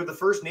interactions with the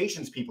First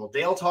Nations people?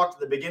 Dale talked at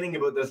the beginning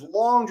about this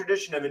long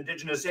tradition of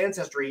indigenous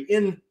ancestry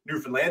in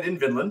Newfoundland, in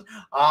Vinland.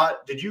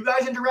 Did you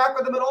guys interact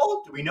with them at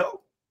all? Do we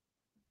know?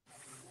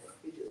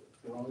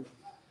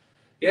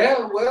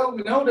 Yeah, well,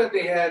 we know that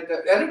they had,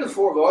 out of the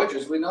 4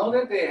 voyages, we know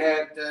that they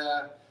had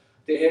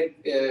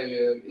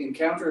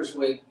encounters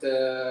with,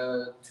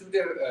 2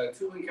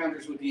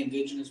 encounters with the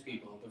indigenous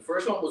people. The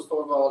first one was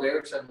Thorvald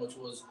Eiriksson, which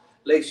was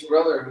Leif's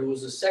brother, who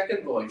was the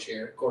second voyage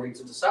here, according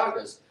to the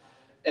sagas.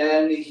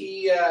 And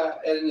he had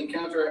an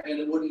encounter, and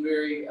it wasn't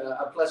very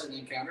a pleasant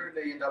encounter.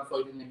 They ended up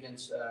fighting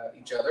against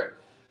each other.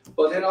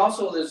 But then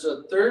also there's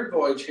a third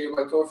voyage here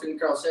by Thorfinn,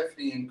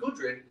 Karlsefni, and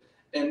Gudrid,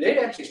 and they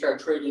actually start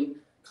trading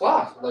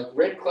cloth, like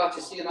red cloth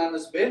you see on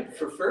this bed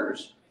for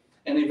furs.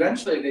 And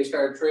eventually they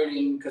started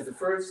trading, because the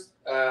furs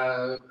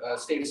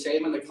stayed the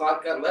same and the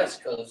cloth got less,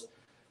 because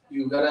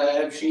you gotta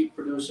have sheep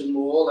producing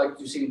wool, like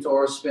you've seen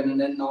Taurus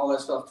spinning it and all that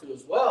stuff too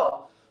as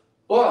well.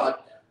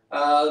 But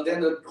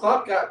then the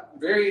cloth got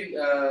very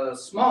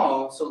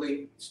small, so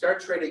they start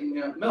trading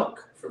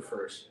milk for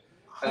furs.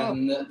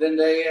 And then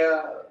they,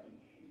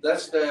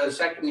 that's the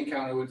second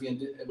encounter with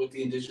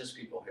the indigenous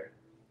people here.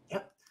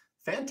 Yep.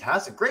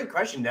 Fantastic. Great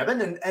question,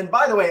 Nevin. And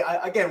by the way,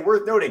 again,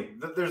 worth noting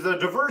that there's a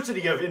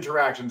diversity of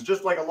interactions,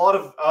 just like a lot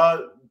of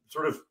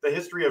sort of the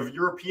history of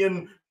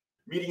European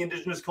meeting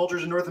indigenous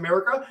cultures in North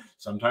America.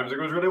 Sometimes it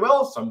goes really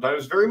well,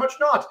 sometimes very much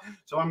not.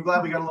 So I'm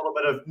glad we got a little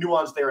bit of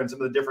nuance there in some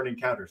of the different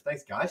encounters.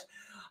 Thanks, guys.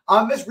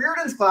 Miss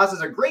Reardon's class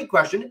is a great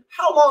question.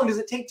 How long does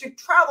it take to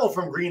travel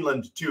from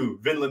Greenland to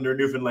Vinland or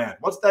Newfoundland?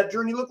 What's that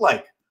journey look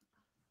like?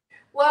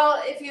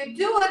 Well, if you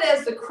do it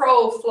as the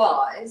crow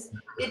flies,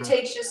 it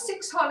takes you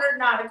 600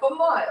 nautical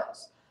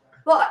miles.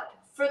 But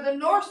for the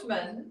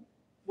Norsemen,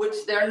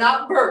 which they're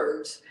not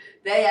birds,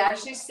 they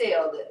actually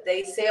sailed it.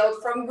 They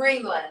sailed from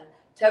Greenland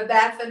to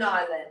Baffin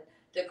Island,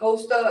 the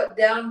coast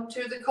down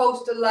to the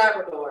coast of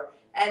Labrador,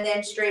 and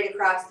then straight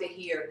across to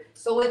here.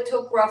 So it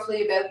took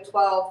roughly about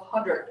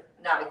 1,200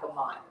 nautical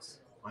miles.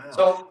 Wow.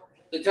 So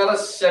they tell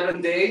us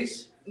 7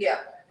 days, Yeah.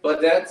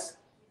 but that's,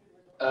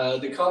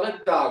 they call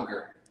it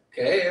dogger.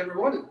 Okay,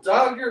 everyone, a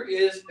dogger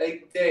is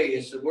a day.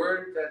 It's a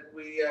word that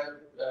we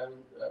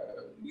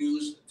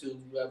use to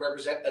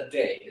represent a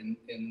day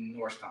in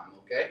Norse time,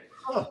 okay?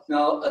 Huh.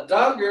 Now, a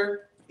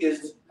dogger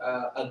is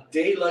a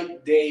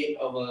daylight day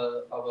of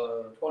a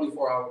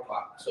 24-hour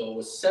clock. So it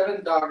was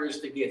 7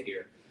 doggers to get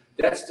here.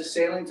 That's the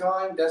sailing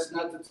time. That's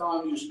not the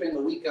time you spend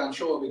a week on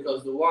shore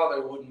because the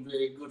water wouldn't be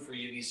very good for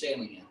you to be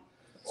sailing in.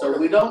 So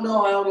we don't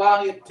know how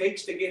long it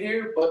takes to get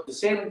here, but the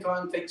sailing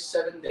time takes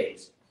 7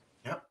 days.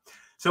 Yep.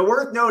 So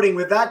worth noting,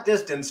 with that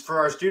distance, for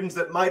our students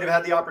that might have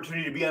had the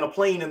opportunity to be on a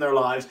plane in their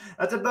lives,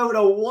 that's about a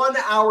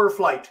 1-hour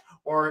flight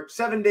or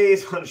 7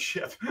 days on a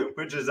ship,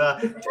 which is a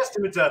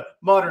testament to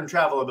modern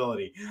travel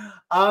ability.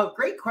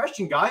 Great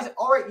question, guys.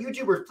 All right,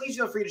 YouTubers, please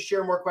feel free to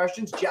share more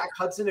questions. Jack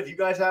Hudson, if you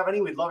guys have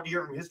any, we'd love to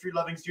hear from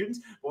history-loving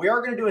students. But we are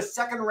going to do a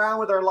second round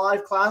with our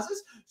live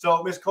classes.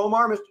 So Ms.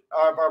 Komar, Mr.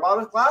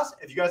 Barbato's class,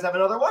 if you guys have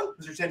another one,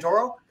 Mr.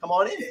 Santoro, come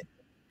on in.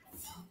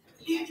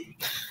 Do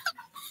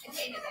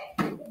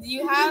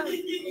you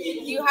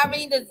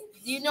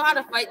know how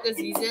to fight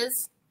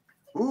diseases?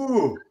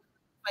 Ooh.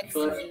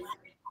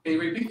 Can you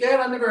repeat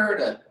that? I never heard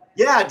that.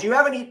 Yeah, do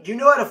you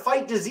know how to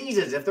fight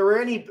diseases? If there were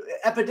any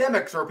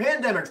epidemics or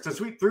pandemics to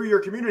sweep through your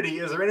community,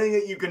 is there anything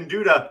that you can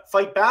do to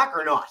fight back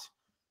or not?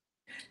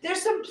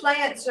 There's some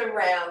plants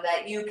around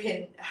that you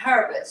can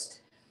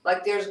harvest.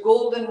 Like there's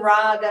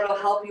goldenrod that'll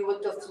help you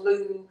with the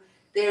flu.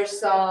 There's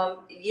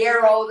some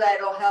yarrow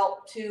that'll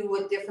help too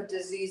with different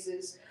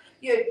diseases.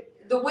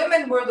 The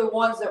women were the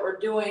ones that were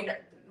doing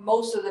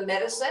most of the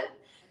medicine.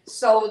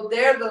 So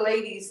they're the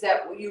ladies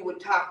that you would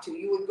talk to.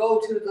 You would go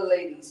to the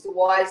ladies, the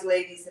wise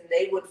ladies, and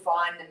they would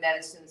find the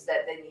medicines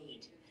that they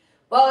need.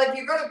 Well, if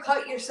you're going to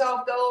cut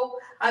yourself, though,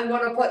 I'm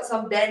going to put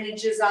some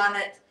bandages on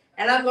it,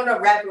 and I'm going to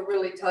wrap it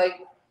really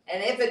tight.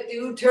 And if it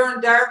do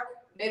turn dark,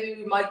 maybe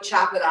we might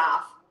chop it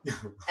off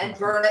and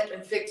burn it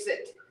and fix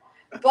it.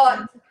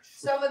 But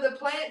some of the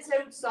plants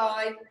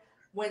outside,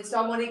 when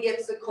somebody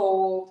gets a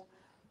cold,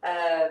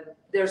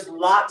 there's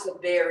lots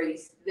of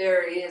berries.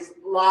 There is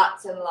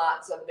lots and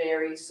lots of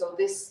berries. So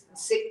this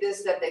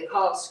sickness that they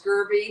call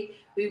scurvy,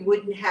 we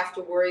wouldn't have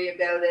to worry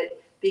about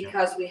it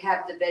because we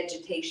have the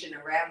vegetation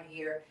around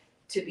here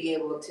to be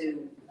able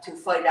to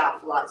fight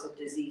off lots of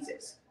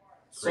diseases.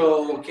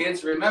 So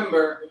kids,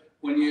 remember,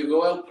 when you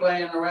go out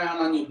playing around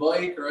on your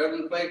bike or out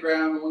in the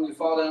playground, when you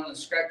fall down and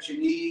scratch your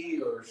knee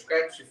or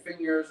scratch your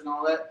fingers and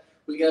all that,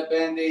 we got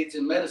Band-Aids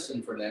and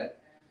medicine for that.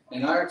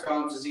 In our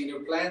times, it's either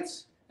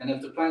plants, and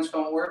if the plants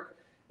don't work,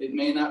 it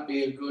may not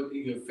be a good,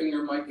 your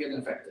finger might get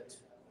infected.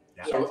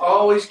 Yeah. So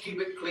always keep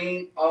it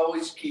clean,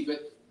 always keep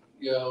it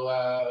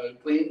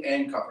clean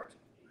and covered.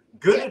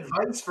 Good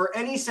advice for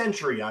any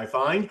century, I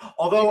find.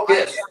 Although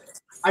yes.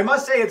 I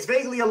must say it's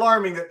vaguely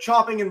alarming that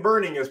chopping and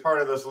burning is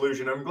part of the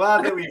solution. I'm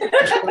glad that we've it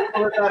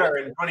better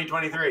in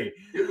 2023.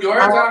 You are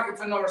talking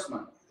to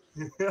Norsemen.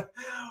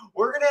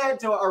 We're going to head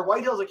to our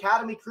White Hills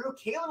Academy crew.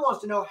 Kaylin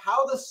wants to know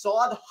how the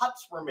sod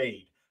huts were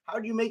made. How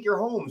do you make your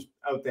homes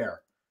out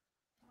there?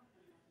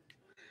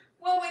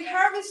 Well, we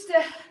harvest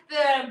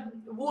the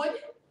wood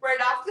right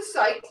off the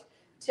site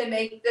to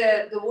make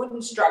the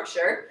wooden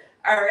structure.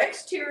 Our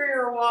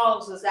exterior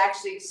walls is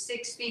actually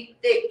 6 feet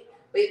thick.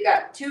 We've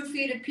got 2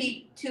 feet of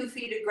peat, 2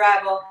 feet of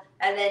gravel,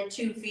 and then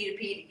 2 feet of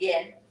peat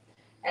again.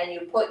 And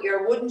you put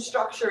your wooden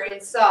structure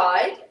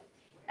inside,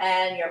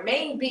 and your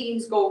main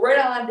beams go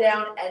right on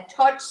down and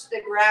touch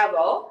the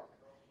gravel.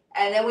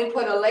 And then we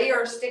put a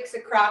layer of sticks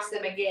across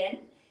them again.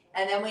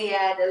 And then we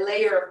add a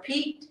layer of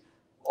peat,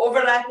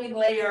 overlapping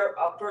layer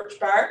of birch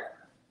bark,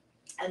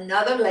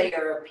 another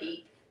layer of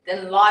peat,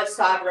 then live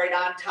sod right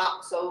on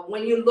top. So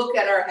when you look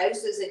at our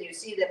houses and you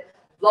see the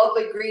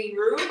lovely green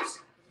roofs,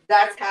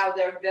 that's how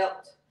they're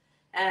built.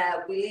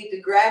 We leave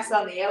the grass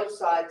on the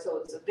outside, so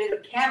it's a bit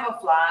of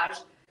camouflage,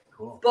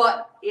 cool.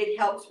 But it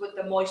helps with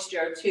the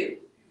moisture too.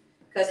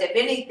 Because if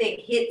anything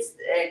hits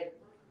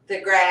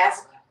the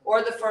grass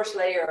or the first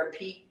layer of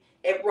peat,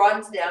 it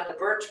runs down the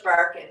birch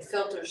bark and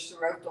filters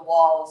throughout the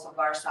walls of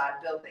our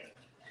sod building.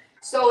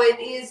 So it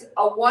is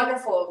a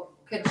wonderful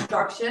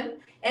construction.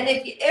 And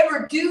if you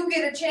ever do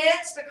get a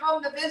chance to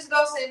come to visit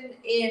us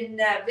in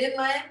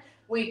Vinland,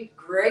 we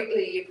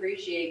greatly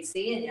appreciate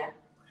seeing you.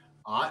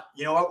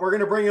 You know what? We're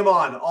going to bring them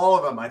on, all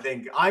of them. I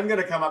think I'm going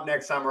to come up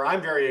next summer.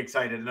 I'm very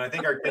excited, and I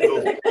think our kids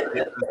will get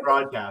this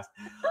broadcast.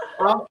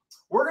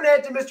 We're going to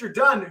head to Mr.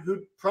 Dunn,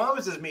 who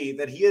promises me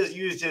that he has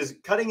used his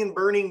cutting and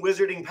burning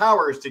wizarding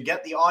powers to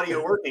get the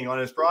audio working on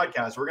his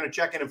broadcast. We're going to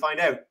check in and find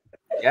out.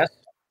 Yes.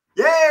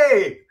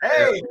 Yay!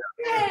 Hey!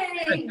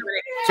 Yay!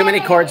 Too many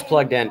cords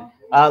plugged in.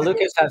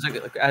 Lucas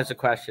has a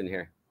question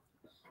here.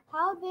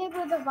 How How big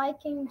were the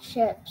Viking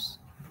ships?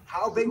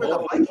 How big were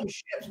the Viking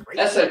ships? Great.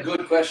 That's a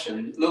good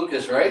question,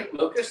 Lucas, right?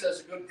 Lucas, that's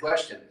a good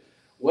question.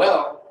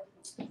 Well,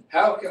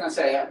 how can I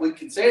say? We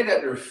could say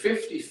that they're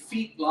 50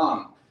 feet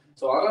long.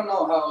 So I don't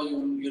know how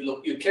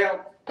you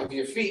count with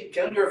your feet,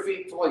 count your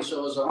feet twice.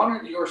 So it's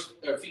 100 of your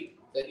feet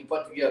that you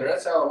put together.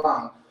 That's how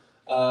long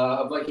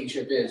a Viking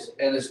ship is.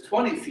 And it's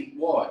 20 feet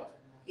wide.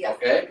 Yeah.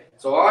 Okay?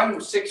 So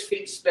I'm 6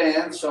 feet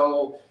span,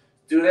 so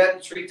do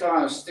that 3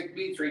 times, stick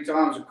me 3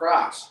 times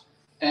across.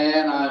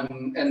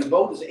 And the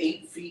boat is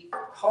 8 feet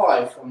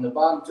high from the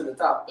bottom to the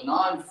top, and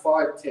I'm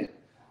 5'10".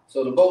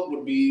 So the boat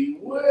would be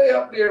way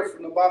up there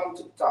from the bottom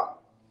to the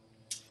top.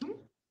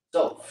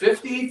 So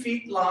 50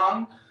 feet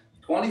long,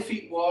 20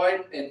 feet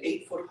wide, and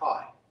 8 foot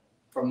high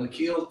from the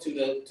keel to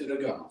the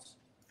gunnels.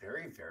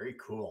 Very, very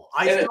cool.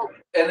 And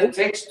it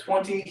takes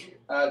 20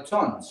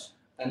 tons,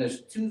 and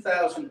there's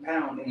 2,000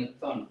 pounds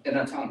in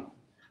a ton.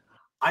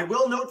 I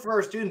will note for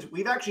our students,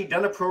 we've actually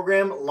done a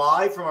program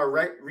live from our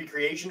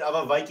recreation of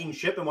a Viking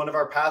ship in one of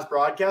our past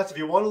broadcasts. If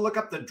you want to look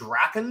up the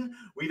Draken,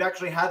 we've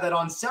actually had that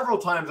on several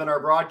times on our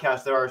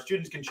broadcast that our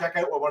students can check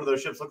out what one of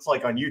those ships looks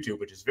like on YouTube,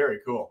 which is very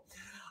cool.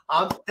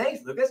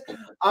 Thanks, Lucas.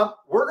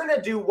 We're going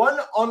to do one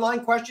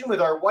online question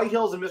with our White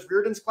Hills and Miss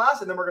Reardon's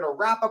class, and then we're going to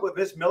wrap up with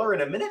Miss Miller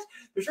in a minute.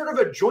 There's sort of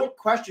a joint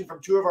question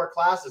from 2 of our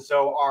classes.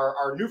 So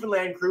our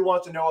Newfoundland crew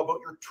wants to know about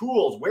your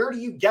tools. Where do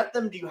you get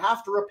them? Do you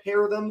have to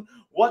repair them?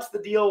 What's the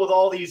deal with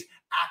all these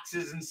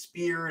axes and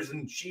spears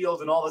and shields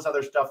and all this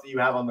other stuff that you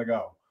have on the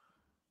go?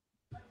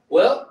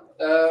 Well,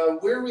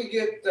 where we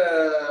get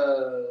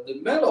the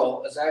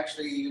metal is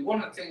actually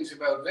one of the things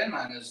about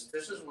Vinland is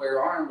this is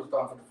where iron was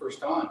done for the first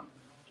time.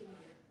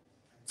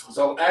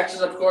 So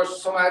axes, of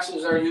course, some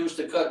axes are used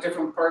to cut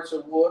different parts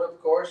of wood, of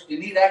course. You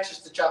need axes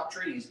to chop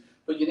trees,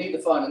 but you need to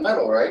find the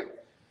metal, right?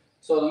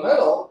 So the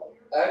metal,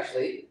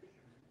 actually,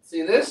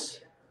 see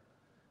this?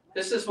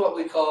 This is what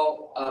we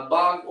call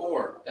bog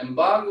ore. And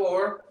bog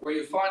ore, where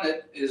you find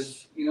it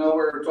is, you know,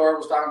 where Tor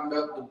was talking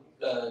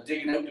about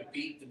digging out the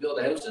peat to build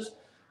the houses.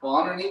 Well,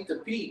 underneath the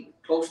peat,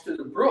 close to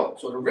the brook,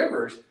 so the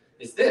rivers,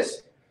 is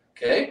this,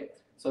 okay?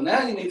 So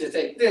now you need to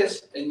take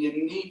this and you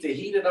need to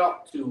heat it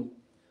up to,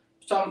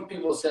 some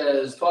people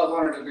says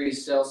 1,200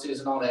 degrees Celsius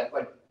and all that,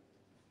 like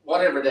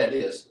whatever that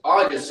is.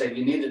 I just say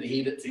you needed to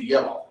heat it to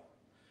yellow.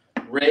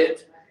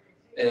 Red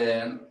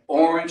and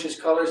orange is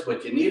colors,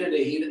 but you needed to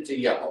heat it to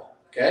yellow,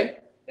 okay?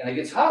 And it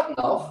gets hot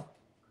enough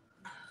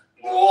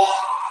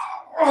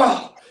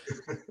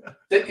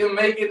that you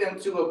make it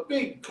into a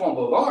big clump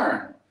of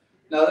iron.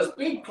 Now this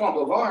big clump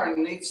of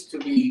iron needs to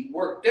be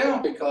worked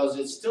down because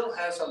it still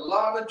has a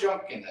lot of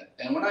junk in it.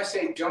 And when I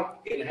say junk,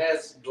 it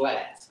has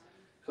glass.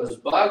 Because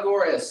bog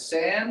ore has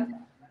sand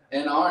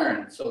and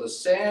iron. So the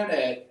sand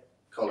at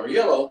color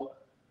yellow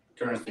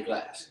turns to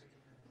glass.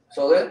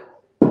 So then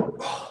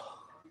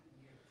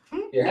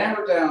you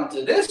hammer down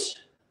to this.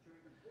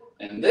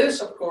 And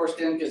this, of course,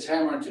 then gets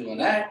hammered to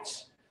an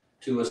axe,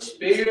 to a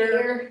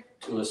spear,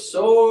 to a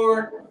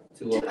sword,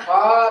 to a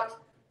pot,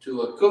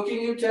 to a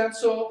cooking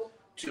utensil,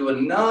 to a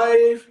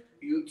knife,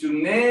 to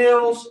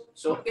nails.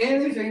 So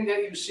anything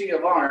that you see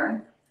of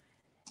iron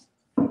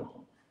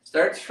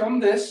starts from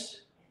this,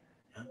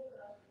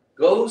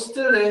 goes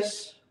to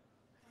this,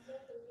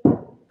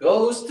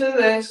 goes to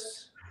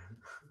this,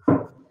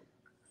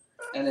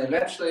 and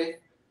eventually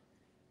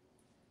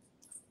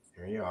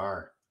here you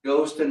are.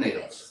 Goes to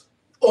nails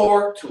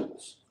or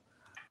tools.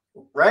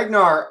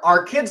 Ragnar,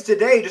 our kids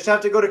today just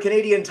have to go to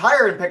Canadian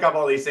Tire and pick up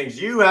all these things.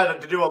 You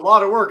had to do a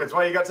lot of work. That's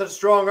why you got such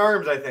strong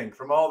arms, I think,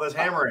 from all this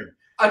hammering.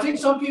 I think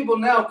some people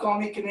now call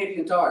me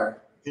Canadian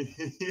Tire.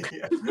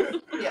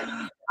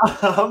 Yeah.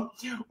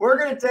 We're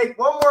going to take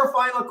one more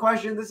final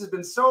question. This has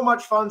been so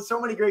much fun, so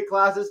many great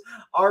classes.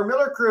 Our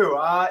Miller crew,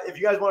 if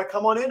you guys want to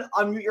come on in,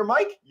 unmute your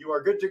mic. You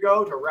are good to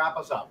go to wrap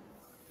us up.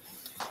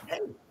 Hey.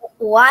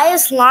 Why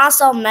is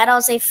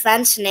Meadows a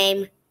French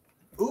name?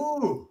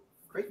 Ooh,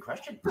 great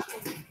question.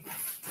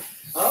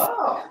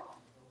 Oh.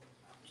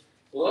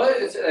 What?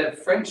 Is it a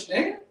French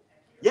name?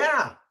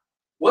 Yeah.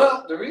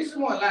 Well, the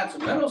reason why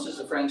Meadows is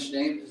a French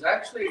name is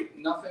actually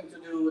nothing to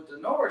do with the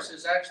Norse.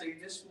 It's actually,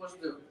 this was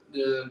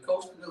the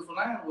coast of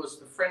Newfoundland was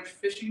the French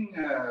fishing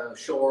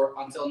shore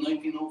until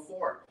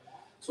 1904.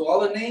 So all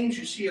the names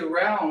you see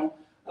around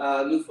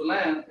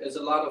Newfoundland is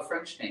a lot of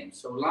French names.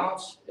 So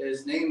Lance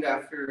is named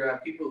after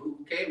people who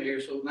came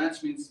here. So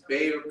Lance means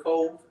bay or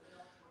cove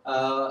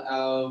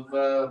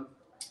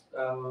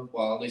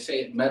well, they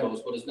say it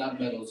Meadows, but it's not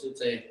Meadows.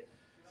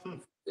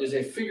 There's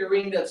a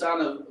figurine that's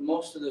on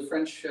most of the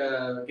French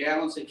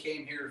gallants that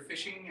came here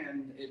fishing,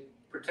 and it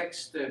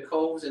protects the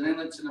coves and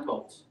inlets and the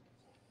boats.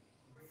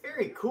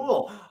 Very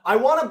cool. I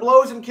want to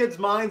blow some kids'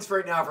 minds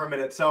right now for a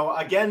minute. So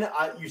again,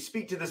 you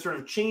speak to this sort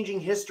of changing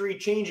history,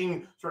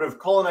 changing sort of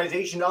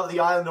colonization of the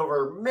island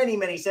over many,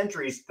 many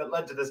centuries that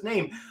led to this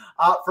name.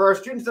 For our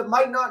students that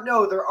might not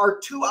know, there are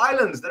 2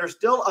 islands that are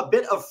still a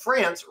bit of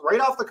France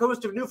right off the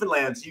coast of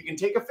Newfoundland. So you can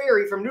take a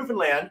ferry from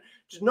Newfoundland,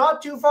 which is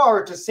not too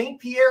far, to St.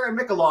 Pierre and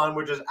Miquelon,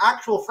 which is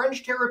actual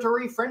French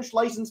territory, French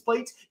license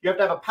plates. You have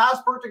to have a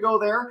passport to go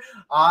there.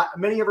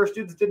 Many of our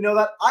students didn't know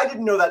that. I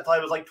didn't know that until I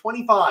was like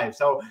 25.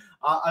 So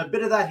a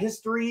bit of that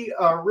history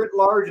writ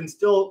large and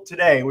still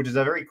today, which is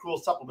a very cool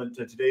supplement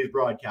to today's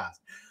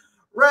broadcast.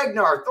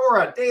 Ragnar,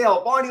 Thora,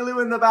 Dale, Bonnie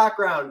Lou in the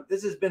background.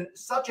 This has been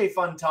such a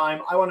fun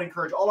time. I want to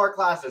encourage all our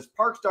classes,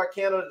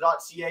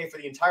 parks.canada.ca for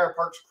the entire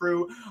parks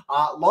crew.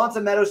 Lawns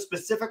and Meadows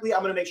specifically,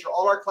 I'm going to make sure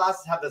all our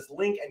classes have this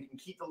link and can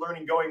keep the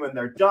learning going when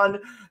they're done.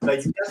 The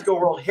UNESCO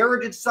World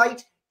Heritage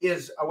Site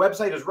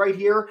website is right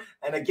here.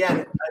 And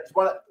again, it's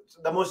one of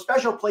the most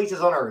special places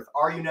on earth,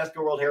 our UNESCO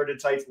World Heritage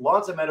Sites.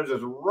 Lawns and Meadows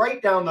is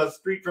right down the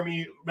street from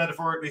me,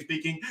 metaphorically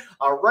speaking,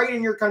 right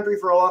in your country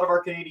for a lot of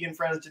our Canadian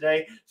friends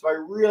today. So I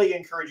really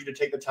encourage you to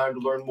take the time to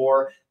learn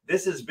more.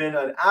 This has been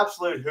an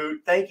absolute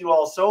hoot. Thank you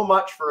all so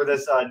much for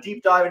this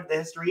deep dive into the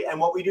history and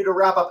what we do to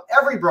wrap up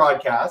every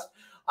broadcast.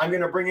 I'm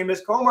going to bring in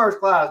Miss Comar's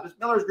class, Miss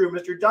Miller's group,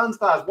 Mr. Dunn's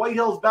class,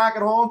 Whitehill's back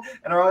at home,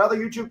 and our other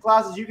YouTube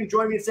classes. You can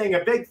join me in saying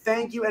a big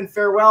thank you and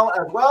farewell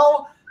as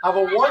well. Have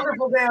a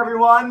wonderful day,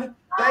 everyone.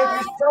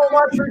 Thank you so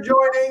much for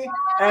joining,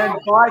 and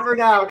bye for now.